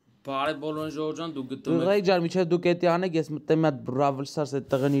 Բարև բոլորին Ժողովուրդ ջան, դուք գտնում եք Տղեկ ջան, միջև դուք էդի անեք, ես մտեմ մի հատ Brawl Stars այդ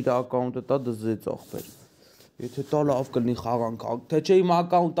տղեն իր ակաունտը տա դզեց աղբեր։ Եթե տա լավ կլինի խաղանք, թե չէ իմ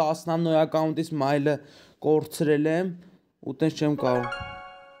ակաունտը ասնամնոյ ակաունտից մայլը կորցրել եմ ու տենց չեմ կարող։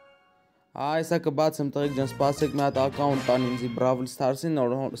 Այսա կբացեմ տղեկ ջան, սպասեք մի հատ ակաունտ տան ինձի Brawl Stars-ին,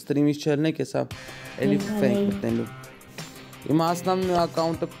 նոր ստրիմից չելնեք, հեսա էլի ֆեյք մտնելու։ Իմ ասնամնոյ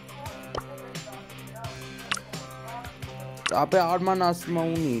ակաունտը ապե Արման ասում է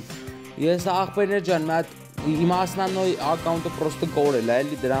ունի։ Ես աղբերներ ջան, մի հատ իմ ասնամնոյ ակաունտը պրոստը կորել է,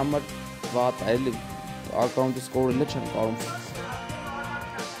 էլի դրա համար վատ է, էլի ակաունտս կորել է չեմ կարող։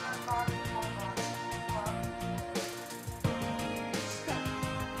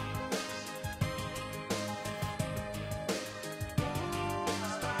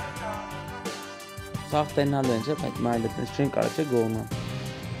 Սաղ տենալու են, չէ, այդ մայլը տենց չեն կարող, չէ, գողնա։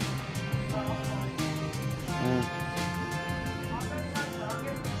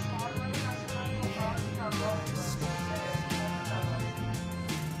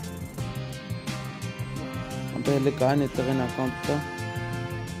 Ապե հելը կային այդ տղեն ակաունտ կա։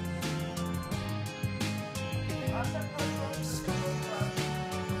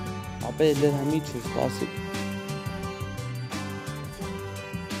 Ապե հելը հմի չէ, սպասիկ։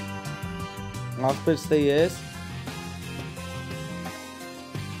 Աղբեր ստե ես։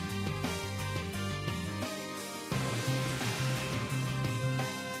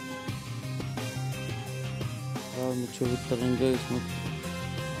 Վար միջով այդ տղեն գա ես մոտ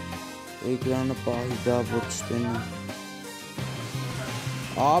էկրանը պահի դա ոչ չտենի։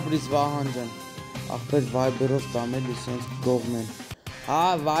 Աբրիս Վահան ջան։ Ախպեր Viber-ով կամ էլ sense կողմեն։ Հա,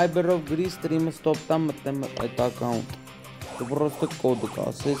 Viber-ով գրի stream-ը stop տամ մտնեմ այդ account։ Դու просто կոդը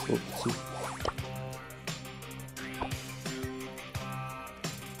կասես, օգցի։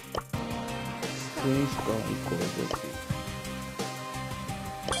 Ինչ կա կոդը։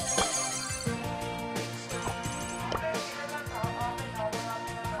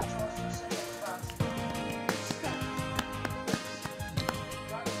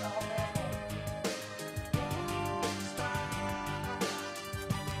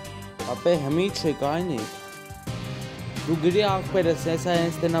 Ապե հմի չեք այնիկ։ Դու գրի աղբերս, հեսա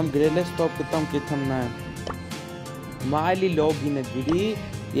հենց տենամ գրել ես, ստոպ կտամ կեթամ նայեմ։ Մայլի լոգինը գրի,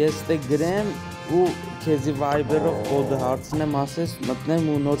 ես տե գրեմ ու քեզի Viber-ով կոդը հարցնեմ, ասես մտնեմ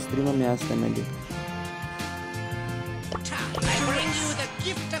ու նոր ստրիմը միացնեմ էլի։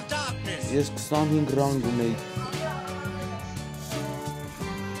 Ես 25 ռանգ ունեի։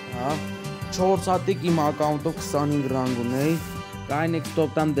 Հա, 4 հատիկ իմ ակաունտով 25 ռանգ ունեի։ Կային եք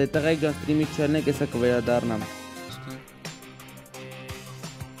ստոպ տամ դետեղեք ջան ստրիմի չելնեք, եսա կվերադարնամ։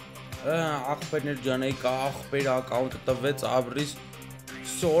 Աղբերներ ջան, էի կա աղբեր ակաունտը տվեց աբրիս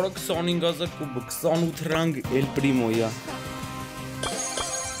 40-25 ազը կուբը, 28 ռանգ էլ պրիմոյա։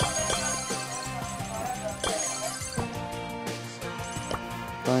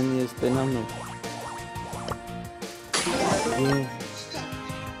 Բանի ես տենամ նո։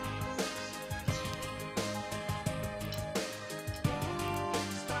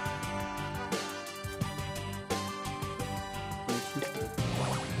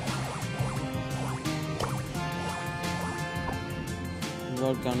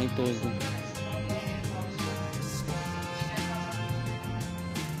 Կանեք տոյզում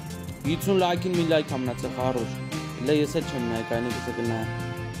 50 լայքին մի լայք ամնաց է խարուշ լե ես էլ չեմ նայք այնիկ ես է կնայ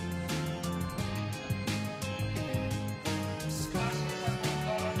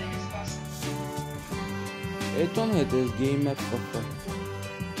Էտոն հետ ես գեյմեր խոխը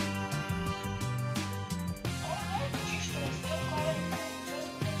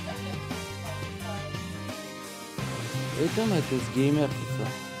Էտոն հետ ես գեյմեր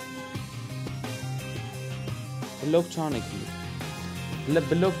խոխը Բլոկ չանեք Հլը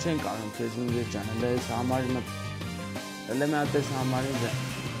բլոկ չեն կանում կեզ ինգեր ճան Հլը ես համարին Հլը մի հատ ես համարին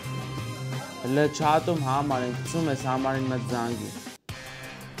Հլը չատում համարին Կցում ես համարին մտ զանգի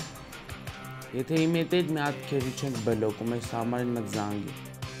Եթե իմ հետ էդ մի հատ կեզի չենք բլոկում ես համարին մտ զանգի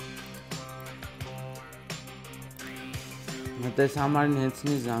Մտ ես համարին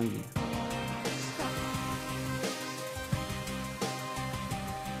հեցնի զանգի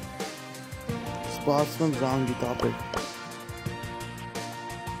Սպասում եմ զանգի տապել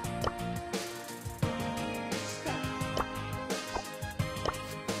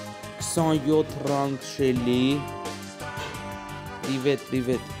 27 ռանգ շելի Պիվետ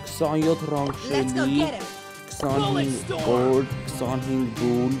 27 ռանգ շելի 25 օր 25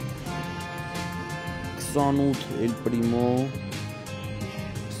 դուլ 28 էլ պրիմո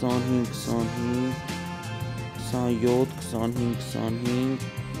 25 27 25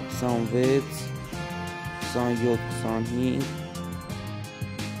 26 27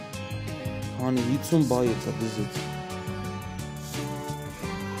 քանի 50 բայ է դզից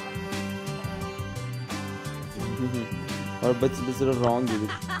Բայց բզրը ռանգ է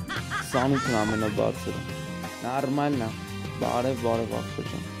 28-ն ամենաբարձրը Նարմալն է Բարև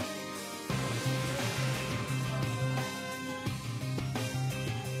աղբեր ջան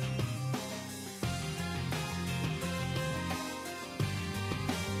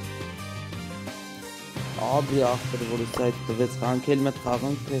Աբի աղբեր որ ես այդ տվեց խանքել մետ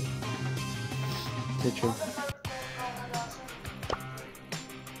խաղանք թե չէ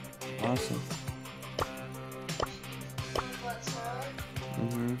Ասեմ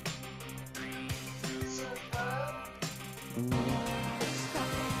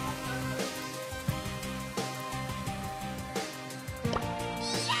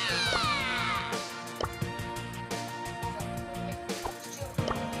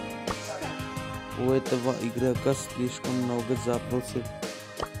У этого игрока слишком много запросов.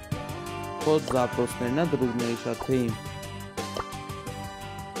 Код запросный на другой шатым.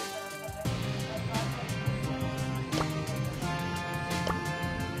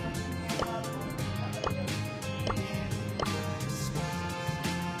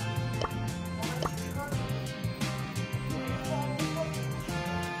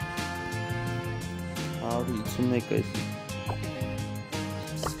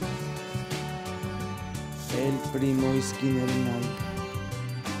 El primo esquinal.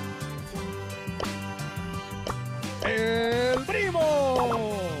 El primo!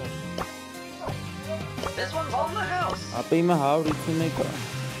 This one's on the house. Apa ima how to make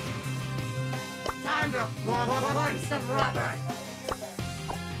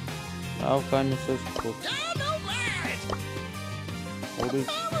I'll kind of first put.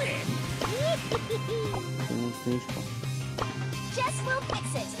 Just will fix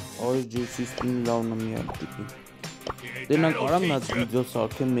it. Orange juice spin down on me. Then I'm going to video so I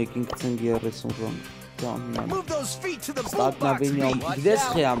can making things here. Move those feet to the Start boombox նավին beat. գիտես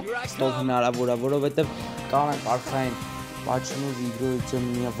խիամ ստով հնարավոր է, որովհետև կանանք արխային պաչնով իգրոյիցը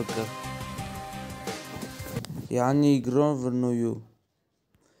միա վկը Я не играю в иную.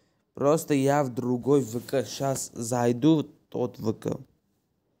 Просто я в другой ВК. Сейчас зайду в тот ВК.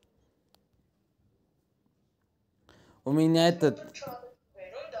 У меня этот...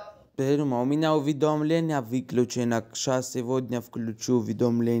 Берума, у меня уведомления выключено. Сейчас сегодня включу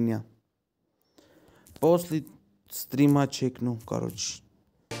уведомления. После стрима чекну, короче.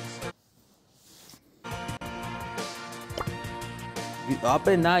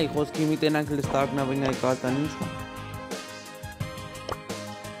 Ապե նայ, խոսքի մի տենանք լստակնավինայի կարտան ինչ կա։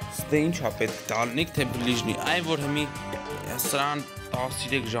 Ստե ինչ ա պետք տալնիք, թե բլիժնի, այն որ հմի սրան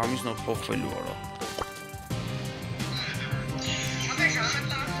 13 ժամից նոր փոխվելու արա։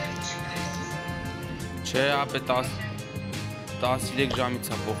 Չէ, ապե 13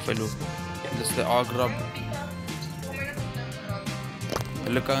 ժամից ա փոխվելու։ Լստե ագրավ։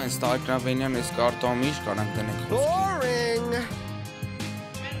 Լկա են ստակնավինյան ես կարտամ ինչ կանանք տնենք խոսքի։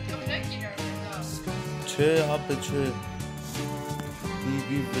 Չէ, հապե չէ,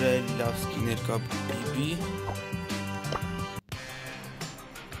 բիբի վրա էլ լավ սկիներ կա բիբի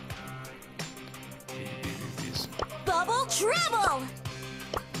Bubble trouble.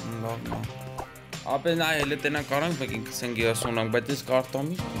 լավ նա ապե նա էլ տենան կարանք մեկին կսեն գերասոնանք, բայց ես կարտամ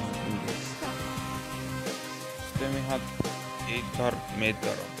ինչ ստե մի հատ Էդգար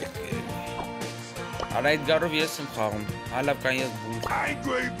մեդգար ապետ երևի արա Էդգարով ես եմ խաղում, հալավ կան ես բուն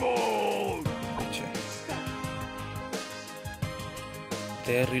Չէ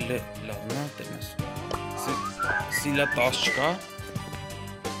Դերիլը լավն է տենաս Սիլա 10 չկա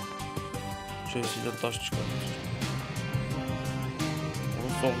Չէ սիլա 10 չկա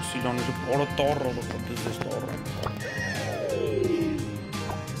Սող սիլաները պարը տարը դեզ ես տարը եմ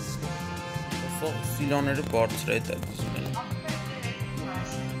Սող սիլաները բարձր է դա դիզում են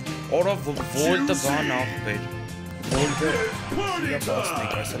Օրա վոլտը բան աղբեր Վոլտը սիլա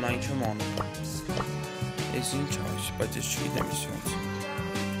բասնիկ այսա նա ինչ եմ անում Ես ինչ այս, բայց ես չգիտեմ ես ոնց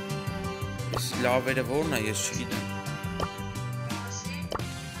Ես լավերը որն է, ես չգիտեմ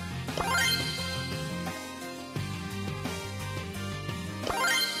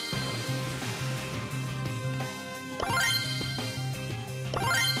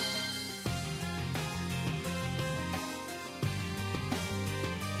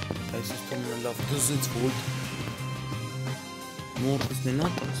Այս ես տոնը լավ դզից վոլտ Մորտս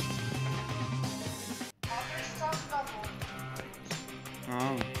նենատ այս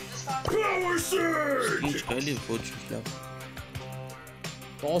Ինչ կայլի ոչ լավ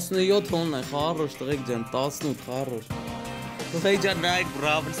 17 հոնն է, խարոշ տղեկ ջան, 18 խարոշ Տղեկ ջան նայք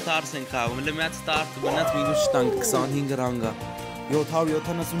Brawl Stars են խաղում, էլ միած ստարտը բնած մինուս շտանք 25 ռանգա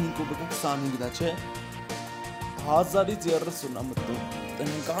 775 կուբիկը 25 դա չէ 1000-ից 30 ա մտնում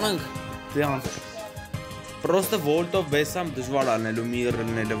Տնենք անանք դեան Պրոստը վոլտով բեսամ դժվար անելու միր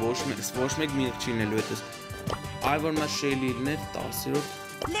լնելը ոչ մեկ միր չի նելու հետս Այ որ մա շելի լներ 10-րդ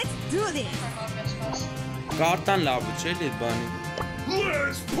Let's do this. Կարտան լավ չէ լի բանի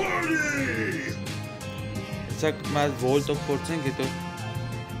Let's party! Սա մեզ վոլտով փորձենք հետո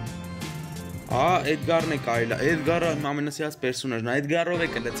Էդգարն է կայլա Էդգարը ամենասիած պերսոնաժն է Էդգարով է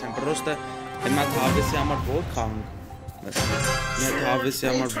կլեցեն պրոստը Հիմա թավեսի համար վոլտ խաղանք Մի թավեսի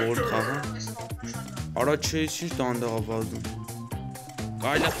համար վոլտ խաղան Արա չէ ինչ դանդաղ ավազում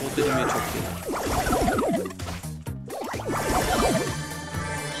Կայլա խոտերի մեջ ակել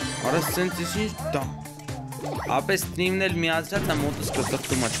Արա սենց ես ինչ դա Ապե ստրիմն էլ միացրած է մոտս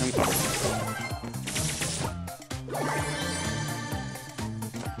կտրտում է չեմ կարող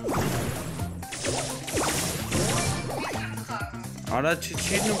Արա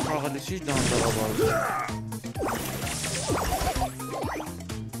չինում խաղալի չի դանդաղավարում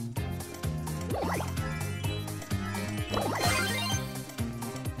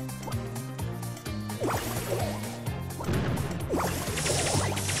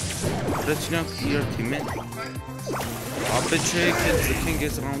Ռեցինանք իրար թիմ են Ապե չէ եք զքենք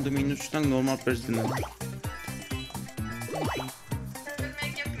ես ռաունդը մինուտ չտանք նորմալ պերս դնենք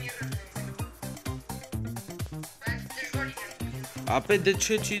Ապե դե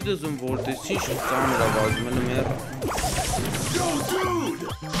չէ չի դզում որտես ինչ ծանր ավազում են մերը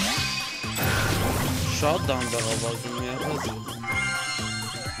Շատ դանդաղ ավազում մերը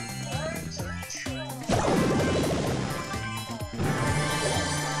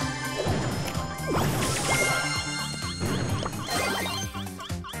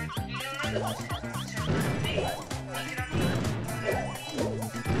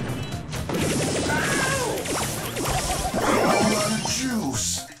Juice.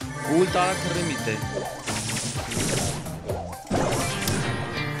 Cool տարա քրի միտե։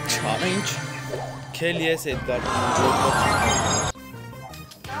 Challenge. Քել ես այդ գարկ։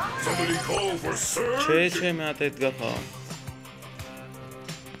 Somebody call for surge. Չէ, մի հատ այդ գա խա։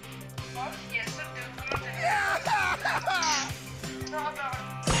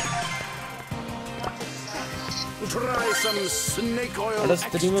 Try some snake oil. Հələ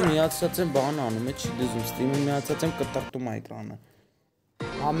ստրիմը միացած եմ բան անում է, չի դզում, ստրիմը միացած եմ կտակտում է էկրանը։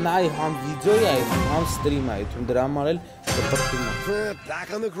 Համ նայ, համ վիդեոյ է, համ ստրիմ է, ում դրա համար էլ կտակտում է։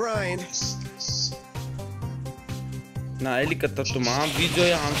 Back on the grind. Նա էլի կտրտում է, համ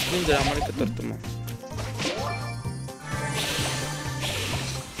վիդեոյը, համ ստրիմ դրա համար է կտրտում է։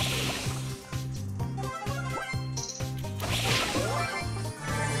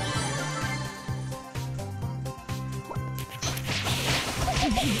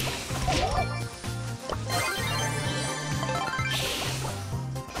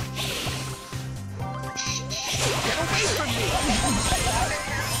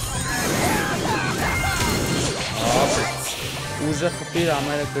 Ուժը խփիր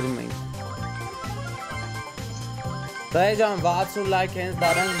ամերը գրում ենք։ Դա է ջան 60 լայք հենց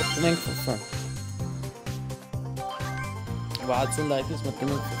դարան մտնում ենք ֆ։ 60 լայքից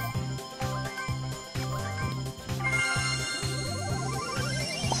մտնում ենք ֆ։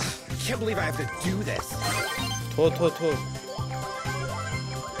 Can't believe I have to do this. Թո։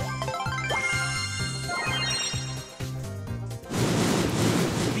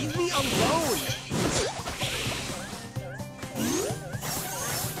 Leave me alone.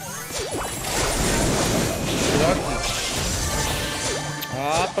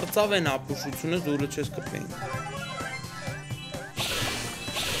 Պրծավ են ապուշությունը դուրը չես կպեին։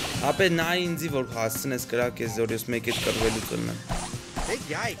 Ապե նա ինձի որ հասցնես կրակ ես որ ես մեկ էտ կրվելու ծննեմ։ Big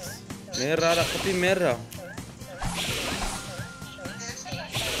yikes. Մեռա, խփի մեռա։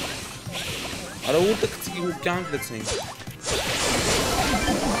 Արա ուտը կցիկի ու կյանք լցենք։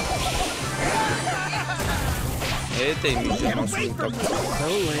 Հետ է մի ժամ ասում կապ։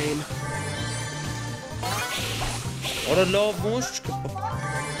 So lame. Արա լավ ոնց չկպ։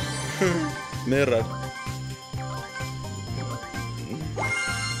 Մեռա։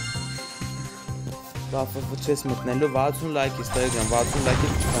 Բաֆը չես մտնելու 60 լայքից տեղ ջան 60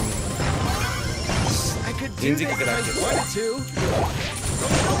 լայքից չկամ։ I could do this if I wanted to.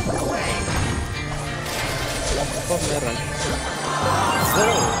 Լապտոպ մեռան։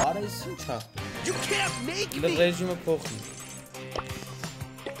 Զրո, արա ის ինչա։ You can't make Դե me. ռեժիմը փոխնի։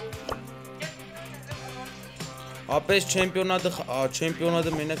 Ապես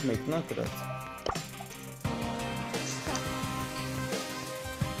չեմպիոնատը մենակ մեկն է գրած։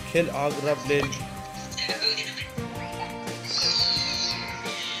 Քել ագրաբլել։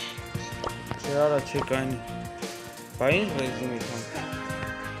 Չարա չեկային։ Բայն ռեժիմի քան։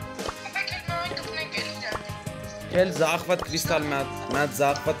 Քել զախված կրիստալ մատ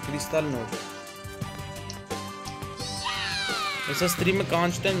զախված կրիստալ նոր։ Հեսա ստրիմը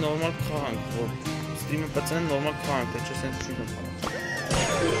կանչտեմ նորմալ կխաղանք, որ ստրիմը պծնեմ նորմալ կխաղանք, թե չէ սենց չի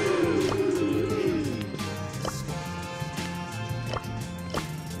գնխաղանք։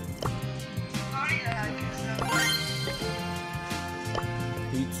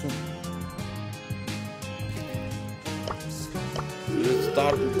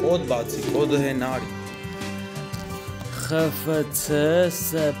 Start կոդ բացի, կոդը հենարի։ XFC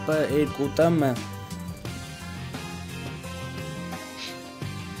SP2TM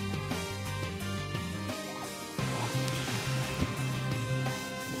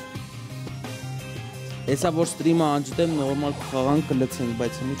Հեսա որ ստրիմը անջտեմ նորմալ կխաղան կլցենք,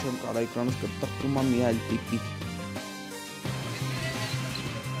 բայց հիմի չեմ կարա էկրանս կտրտում է մի այլ տիպի։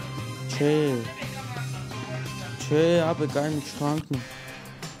 Չէ, ապե կային չխանքն է։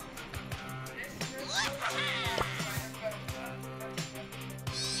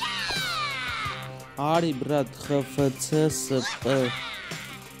 Արի բրատ XFC SP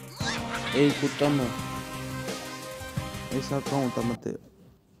 2TM Ես ակաունտա մտե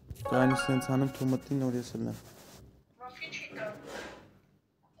Կային սենց հանում թու մտի նոր ես ելնեմ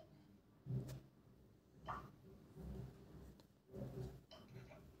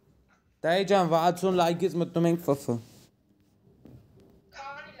Դայի ջան 60 լայքից մտնում ենք FF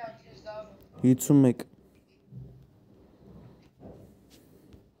Քանի լայք ես դավ 51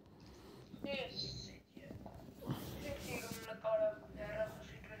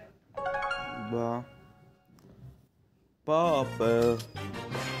 Բա Պապը։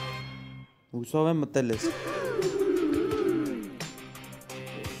 Հուսով եմ մտել ես։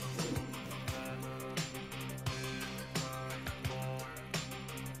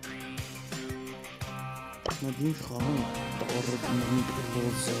 Մադին խաղում տարրդին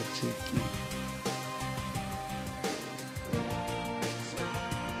ռոզաչեկի։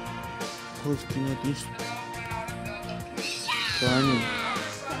 Խոսքին այդ ինչ բանի։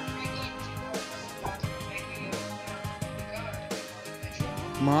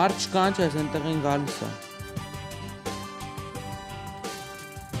 Մարդ չկան չես, ենտեղ են գալիս է։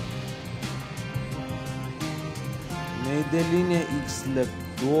 Մեյդելին է X-լը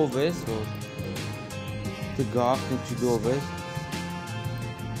դով ես, որ դե գաղթն չի դով ես։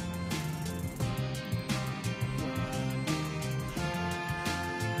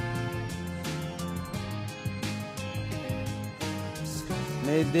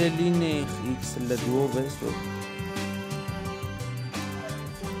 Մեյդելին է X-լը դով ես, որ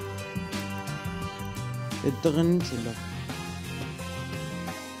Այդ տղն ինչ է լավ։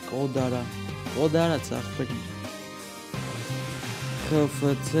 Կոդարա ծախպերի։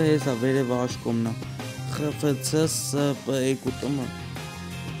 XFC հեսա վերև աշկոմնա։ XFC SP եկուտումը։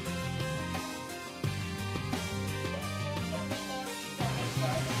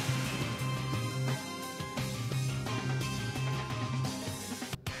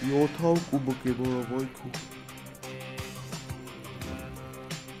 Յոթավ կուբակ է որավայքու։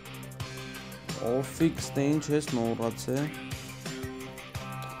 Օֆիքս թե ինչ ես նորաց է։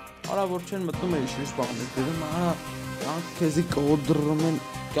 Արա որ չեն մտնում է իշրիշ բաղնետերում, արա կանք կեզի կոդրում են,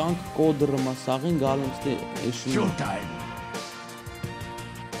 կանք կոդրում է, սաղին գալում ստե էշում։ Showtime.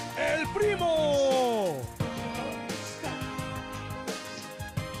 El primo.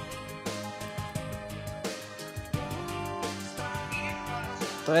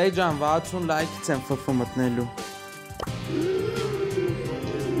 Տրեյ ջան 60 լայքից եմ FF մտնելու։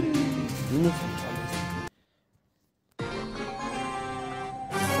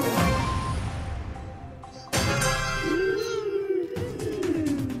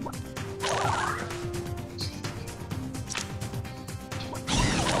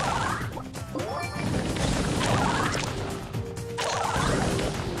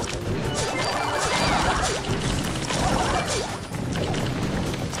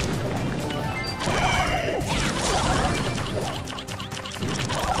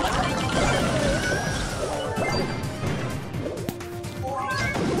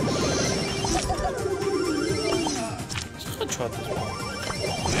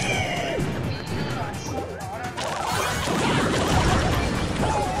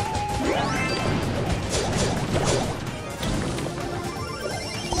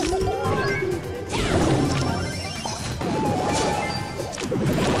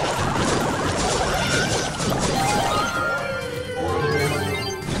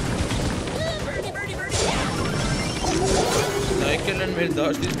 Եկել են մեր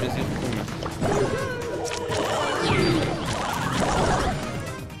դաշտից մեզի խփում են։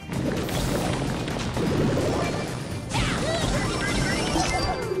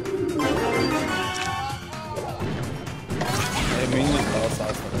 Մինի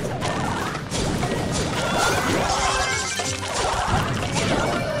տասած։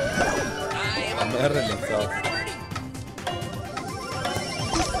 Ամերը լիքած։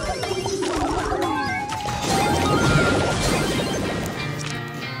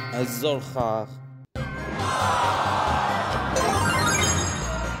 Զոր խաղ։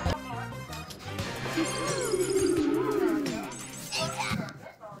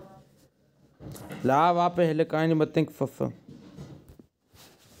 Լավ, ապե հելը կայնի մտենք FF։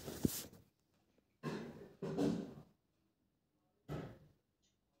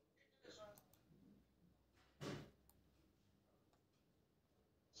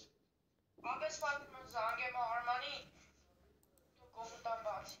 Ապես պատմում են զանգեմ Արմանի, դու կոմուտան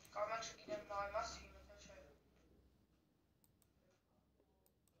բացի, կամ են չգիտեմ նայ մասի, մտը չէ։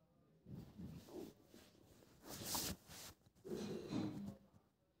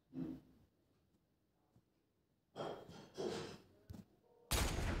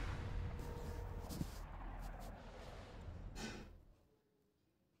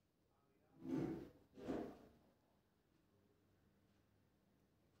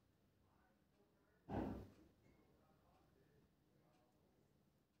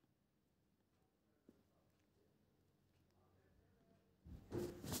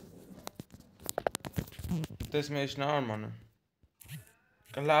 Դες մեջ նարմանը։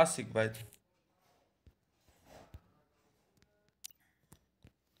 Կլասիկ, բայց։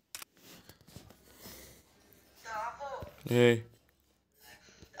 Դավո, Եй։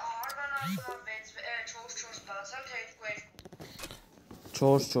 Արման ասում 4-4 բացալ, թե 2-2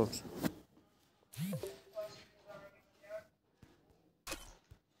 4-4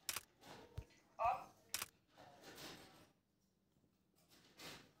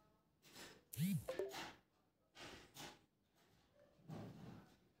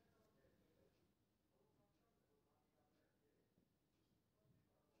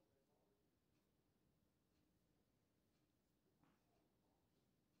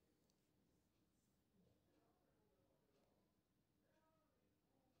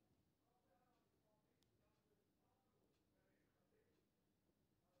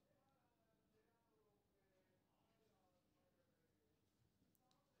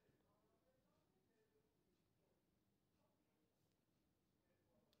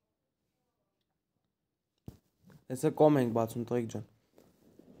 Հեսա կոմ ենք բացում տղեկ ջան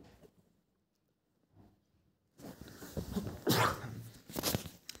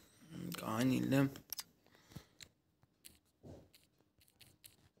Կանիլ եմ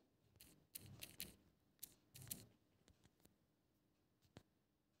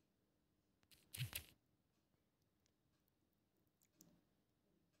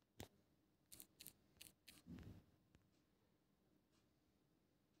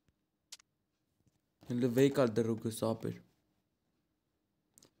Լվեյ կար դրուգը սապեր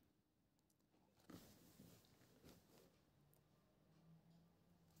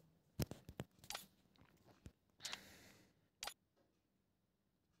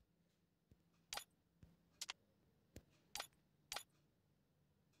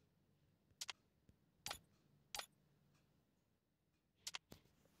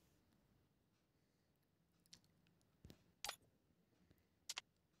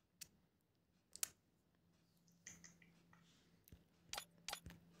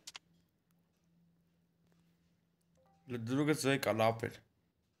Դրուգը զոյ կա լապեր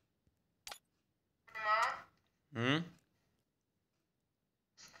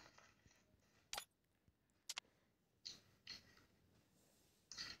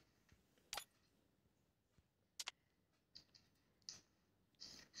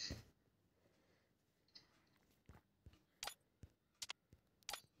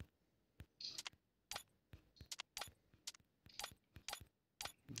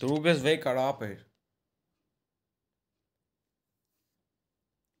Դրուգս վեյ կար ապեր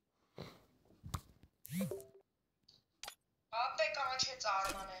Ապե կանչեց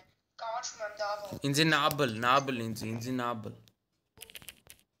Արմանը, կանչում եմ դավո Ինձի նաբլ ինձի նաբլ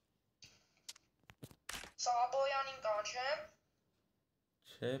Սաբոյանին կանչեմ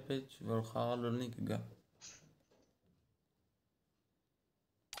Չէ պեչ որ խաղալ ոլնի կգա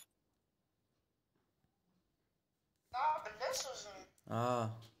Նաբլ ես ուզում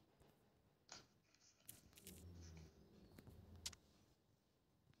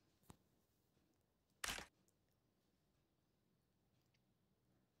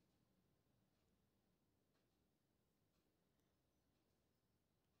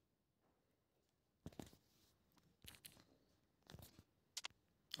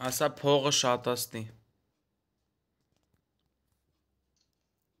Ասա փողը շատացնի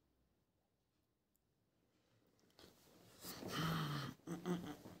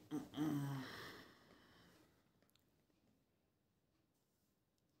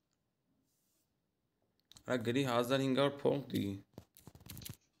Գրի 1500 փող դի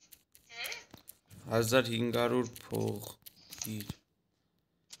 1500 փող իր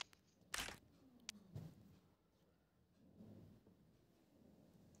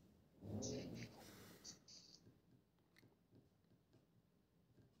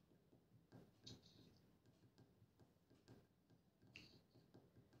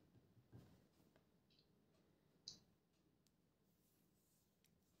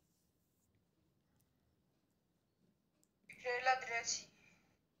Ժելա դրեցի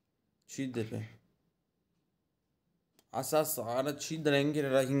Չի դրե Ասա սաղարը չի դրենք էր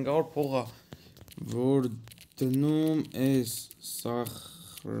 500 փողա որ դնում ես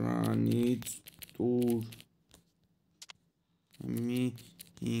սախրանից տուր մի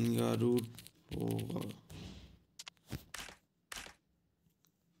 500 փողա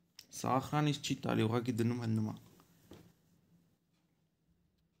Սախրանից չի տալի ուղղակի դնում են նման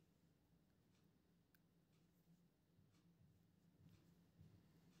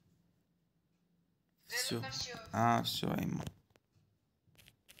Всё, ему.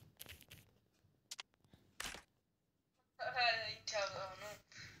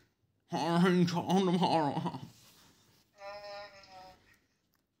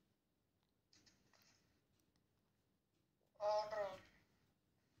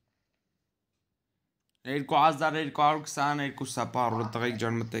 Երկու 1222 ապարը տղեկ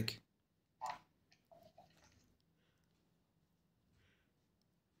ջան մտեք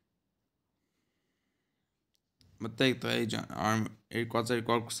Մտեք տղայի ջան, ARM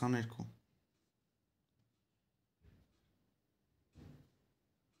 2222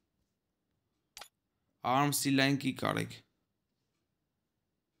 ARM Silanki կարեք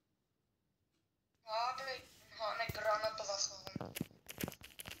Աբե հանե գրանատով ասում։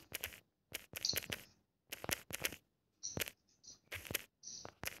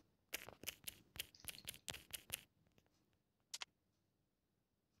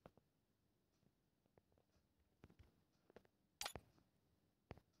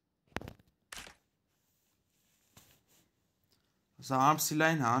 Սա ARM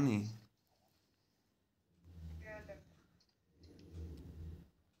Silan հանի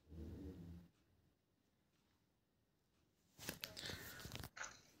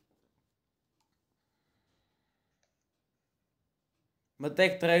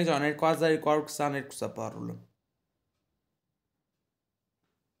Մտեք տղայի ջան 2222-ը պարուլը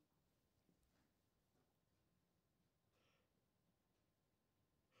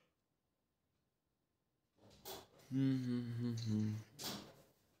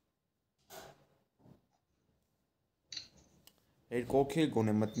Երկոքի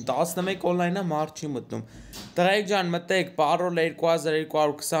գոնե մտնում 11 օնլայնը մարդ չի մտնում Տղայի ջան մտեք պարոլ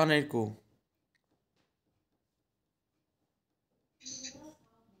 2222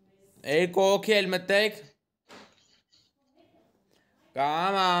 Երկու օքի էլ մտեք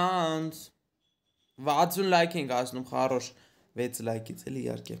Կամանց 60 լայք ենք ասնում խարոշ 6 լայքից էլի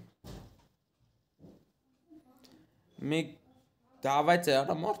իհարկե Մեկ դավայց է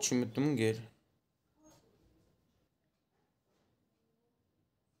արա մարդ չի մտնում գեր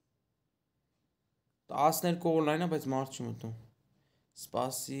 12 օնլայն է, բայց մարդ չի մտնում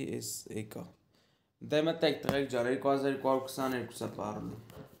Սպասի էս եկա Դե մտեք տղեք ջան 2222-ը պարուլը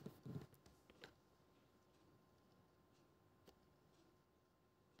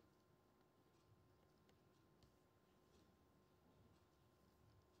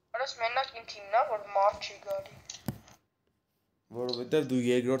Արես մենակ իմ թիմն է, որ մարդ չի գալի Որովհետև դու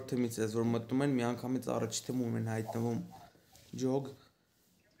երկրորդ թիմից ես, որ մտնում են մի անգամից առաջ թիմում են հայտնվում Ջոգ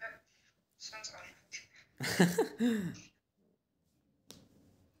Սենց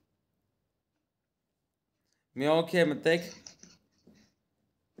Մի օքեյ մտեք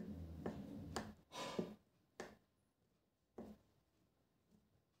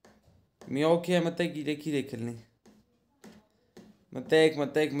Մի օքեյ մտեք 3-3 լինի Մտեք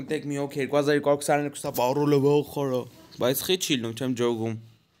մի օքեյ 2222-ը պարուլը ող խորը Բայց խի չի լինում չեմ ջոգում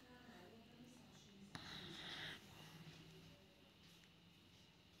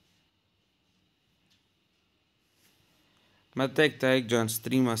Մտեք տայեք ջան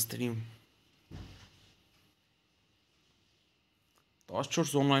ստրիմը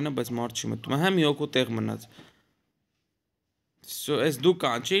 14 օնլայնը բայց մարդ չի մտնում Հա մի օքու տեղ մնաց Ես դու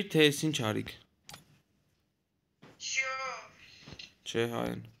կանչիր թե ես ինչ արիք Չէ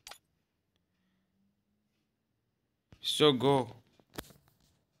հայեն Всё go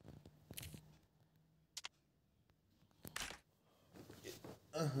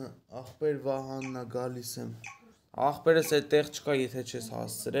Ախպեր Վահաննա գալիս եմ Ախպերս էլ տեղ չկա եթե չես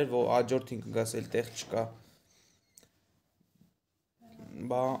հասցրել որ աջորդին կգաս էլ տեղ չկա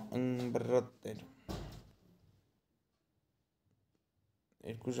Բա բրտեր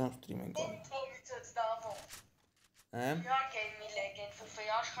 2 ժամ ստրիմ ենք անում Իհարկե մի լեգենդ ֆուֆեի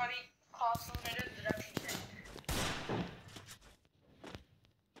աշխարհի խասումները դրա թիմն են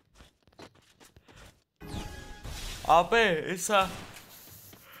Ապե, եսա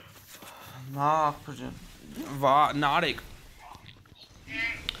Նա ախպեր ջան Նարեկ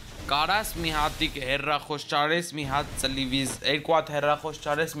Կարաս մի հատիկ հեռախոս ճարես մի հատ ծլիվիզ Երկու հատ հեռախոս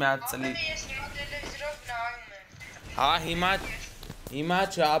ճարես մի հատ ծլիվ Ես հիմա տելևիզորով նայում եմ Հա հիմա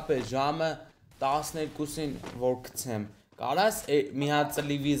չէ ապե ժամը 12-ին որ գցեմ Կարաս մի հատ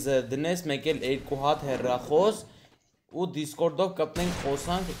ծլիվիզը դնես մեկ էլ երկու հատ հեռախոս ու դիսկորդով կպնենք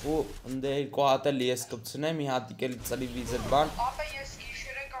խոսանք ու ընդ երկու հատ էլ ես կպցնեմ մի հատիկ էլ ծլիվիզը բան Ապա ես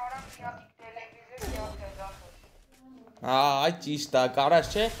գիշերը կարամ մի հատ տելևիզոր մի հատ հեռախոս Հա այդ ճիշտ է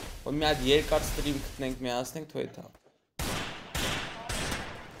կարաս չէ որ մի հատ երկար ստրիմ գտնենք միացնենք թո էթա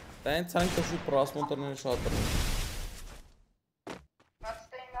Դա են ցանկ տոշի պրասմոնտորները շատ դրում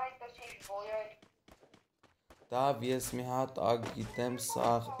Դավ ես մի հատ ակ գիտեմ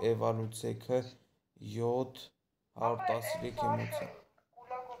սաղ էվալուցեքը 713 էմոցը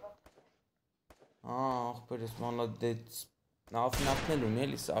աղպեր ես մանադեց նավնապնել ունի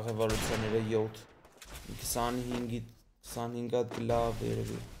էլի սաղ էվալուցյաները 7 25-ատ գլավ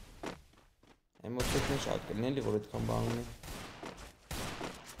երևի էմոցետն շատ կլին էլի որ այդքան բան ունի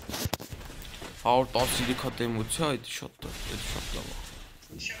 113 հատ էմոցիա այդ շատ լավ է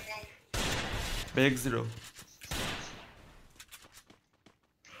Back 0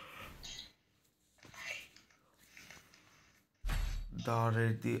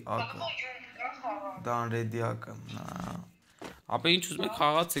 Դարեդիակը։ Դարեդիակը։ Ապա ինչ ուզում եք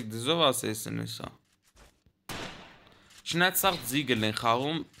խաղացեք, դզով ասեսն է սա։ Չնայած սաղ ձիգել են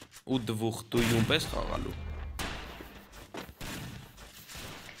խաղում ու դվուխ դույում պես խաղալու։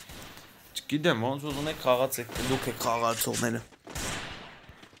 Չգիտեմ, ոնց ուզում եք խաղացեք, դուք եք խաղացողները։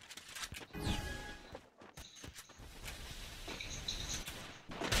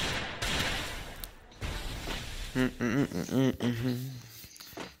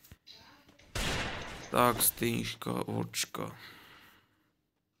 Так, стенька, очка.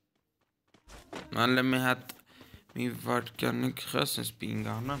 Ալը մի հատ մի վարկյանիկ խես ես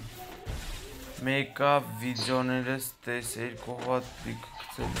պինգանա։ Մեկա վիդեոներս տես երկու հատ պիկ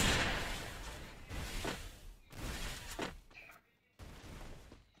կծել։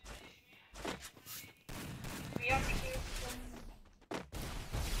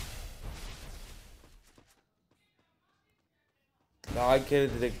 Լայքերը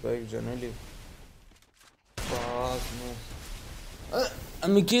դրեք բայք ջան, էլի։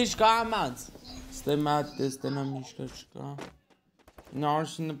 Մի քիչ կամանց։ Ստե մատ տեսնեմ ինչքա չկա։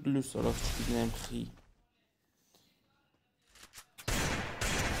 Նարսինը պլյուս արավ չգիտեմ խի։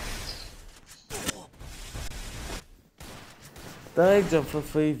 Դայք ջան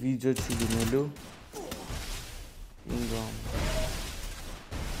ֆֆ-ի վիդեո չի լինելու։ Ինգամ։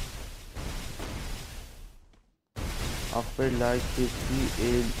 Ախպեր լայքեցի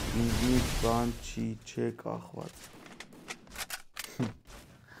էլ ինձնից բան չի չէ կախված։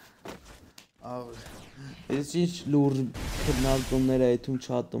 Ես ինչ լուր քննարկումներ է այդում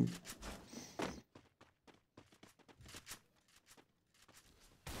չատում։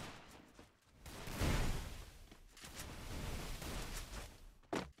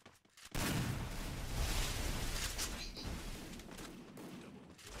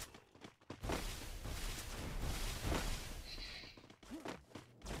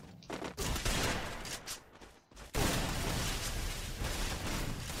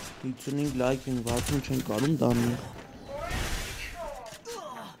 Իցունինգ լայք են 60 չեն կարում դառնի։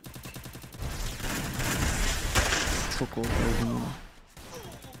 Չոկոդը։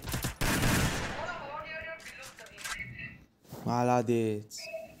 Молодец։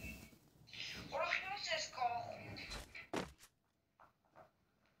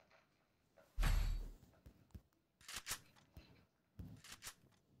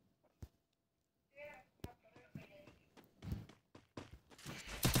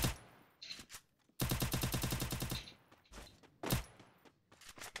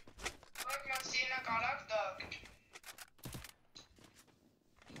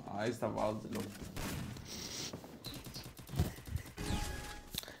 Այս դա վազելով։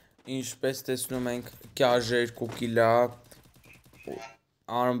 Ինչպես տեսնում ենք, կյաժը 2 կիլա,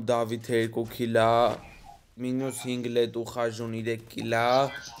 Արմ Դավիթ 2 կիլա, -5 լետու խաժուն 3 կիլա,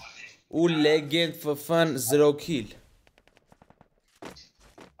 ու լեգենդ ֆֆն 0 կիլ։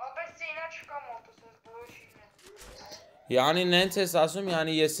 Յանի նենց ես ասում,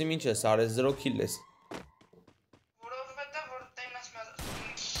 յանի ես իմ ինչ ես արես 0 կիլ ես։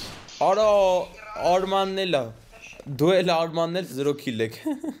 Արա Արմանն էլ է, դու էլ Արմանն էլ 0 կիլ եք։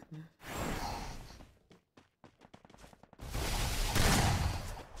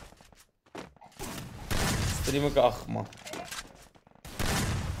 Ստրիմը կախմա։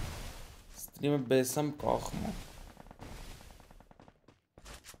 Ստրիմը բեսամ կախմա։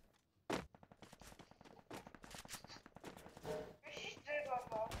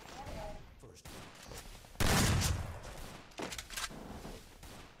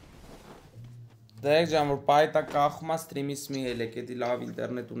 Դեք ջան, որ պայտա կախումա ստրիմիս մի հելեք, էդի լավ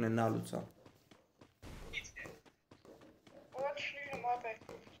ինտերնետ ունենալուց է։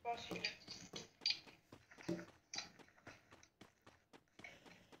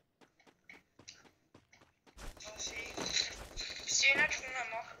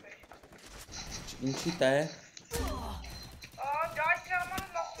 Ինչի տա է։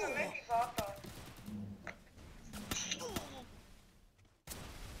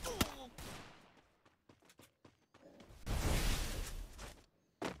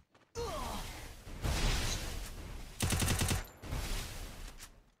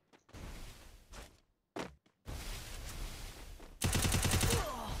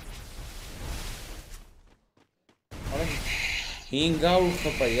 Հինգա ու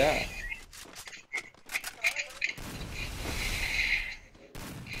խպայա։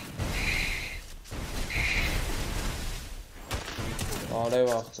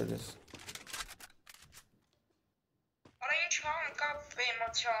 Արև աղբերես։ Արա ինչ հան կա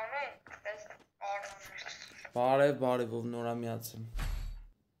էմոցիոնում, Բարև, ով նորա միացեմ։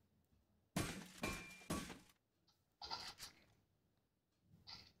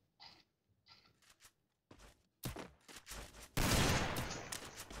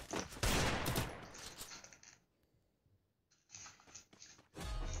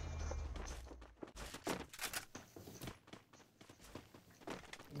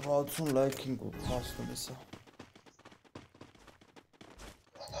 60 լայքին կփաստում էսա։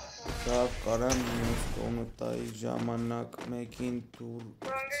 Դա կարամ մյուս կողմը տայի ժամանակ մեկին դուր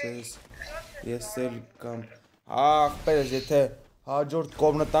ցես ես էլ կամ ախպերս եթե հաջորդ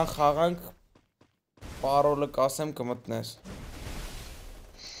կողմը տան խաղանք պարոլը կասեմ կմտնես։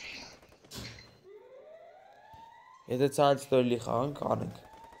 Եթե ցած տոլի խաղանք անենք։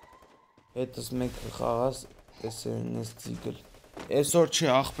 Հետս մեկ խաղաս էս էնես ցիկլ։ Այսօր չէ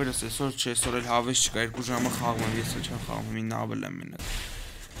ախպերս, այսօր չէ, այսօր էլ հավես չկա, 2 ժամը խաղում եմ, ես չեմ խաղում, ինձ ավել եմ մենակ։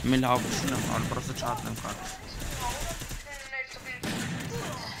 Մել հավուշուն եմ ալ, պրոստը չատնեմ կար։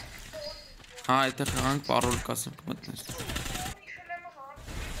 Հա, եթե խաղանք պարոլ կասեմ կմտնես։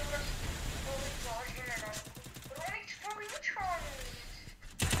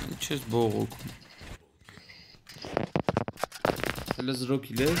 Չես բողոքում։ Հələ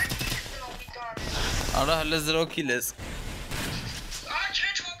զրոքի լես։ Արա հələ զրոքի լես։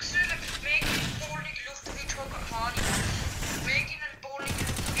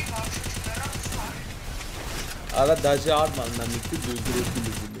 Aga daşı armanla mikti düzdürüp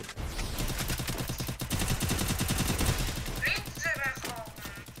bile.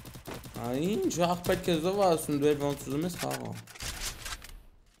 Ay, şu akpet kezdo varsın, duyar ben sözümüz tamam.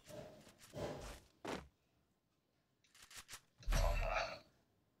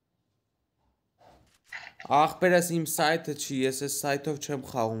 Ախպերս իմ սայթը չի, ես այս սայթով չեմ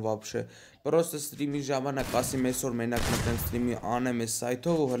խաղում вообще։ Պրոստը ստրիմի ժամանակ ասիմ այսօր մենակ մտեմ ստրիմի անեմ այս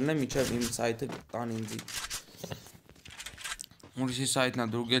սայթով ու հլնեմ իջավ իմ սայթը տան ինձի։ Ուրիշի սայթն է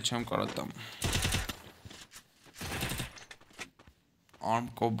դուրգել չեմ կարա տամ։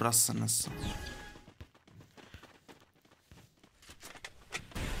 Arm Cobra սնսը։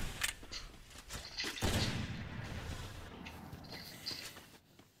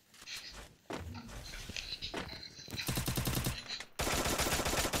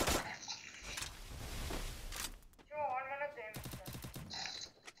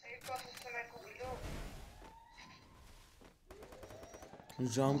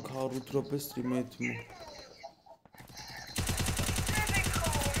 Ժամ 48 րոպե ստրիմի էթմու։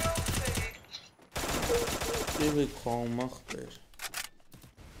 Եվ եք խաղում ախպեր։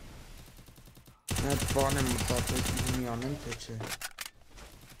 Այդ բան եմ մտածել մի անեմ թե չէ։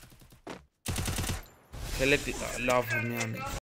 Հելեք լավ մի անեմ։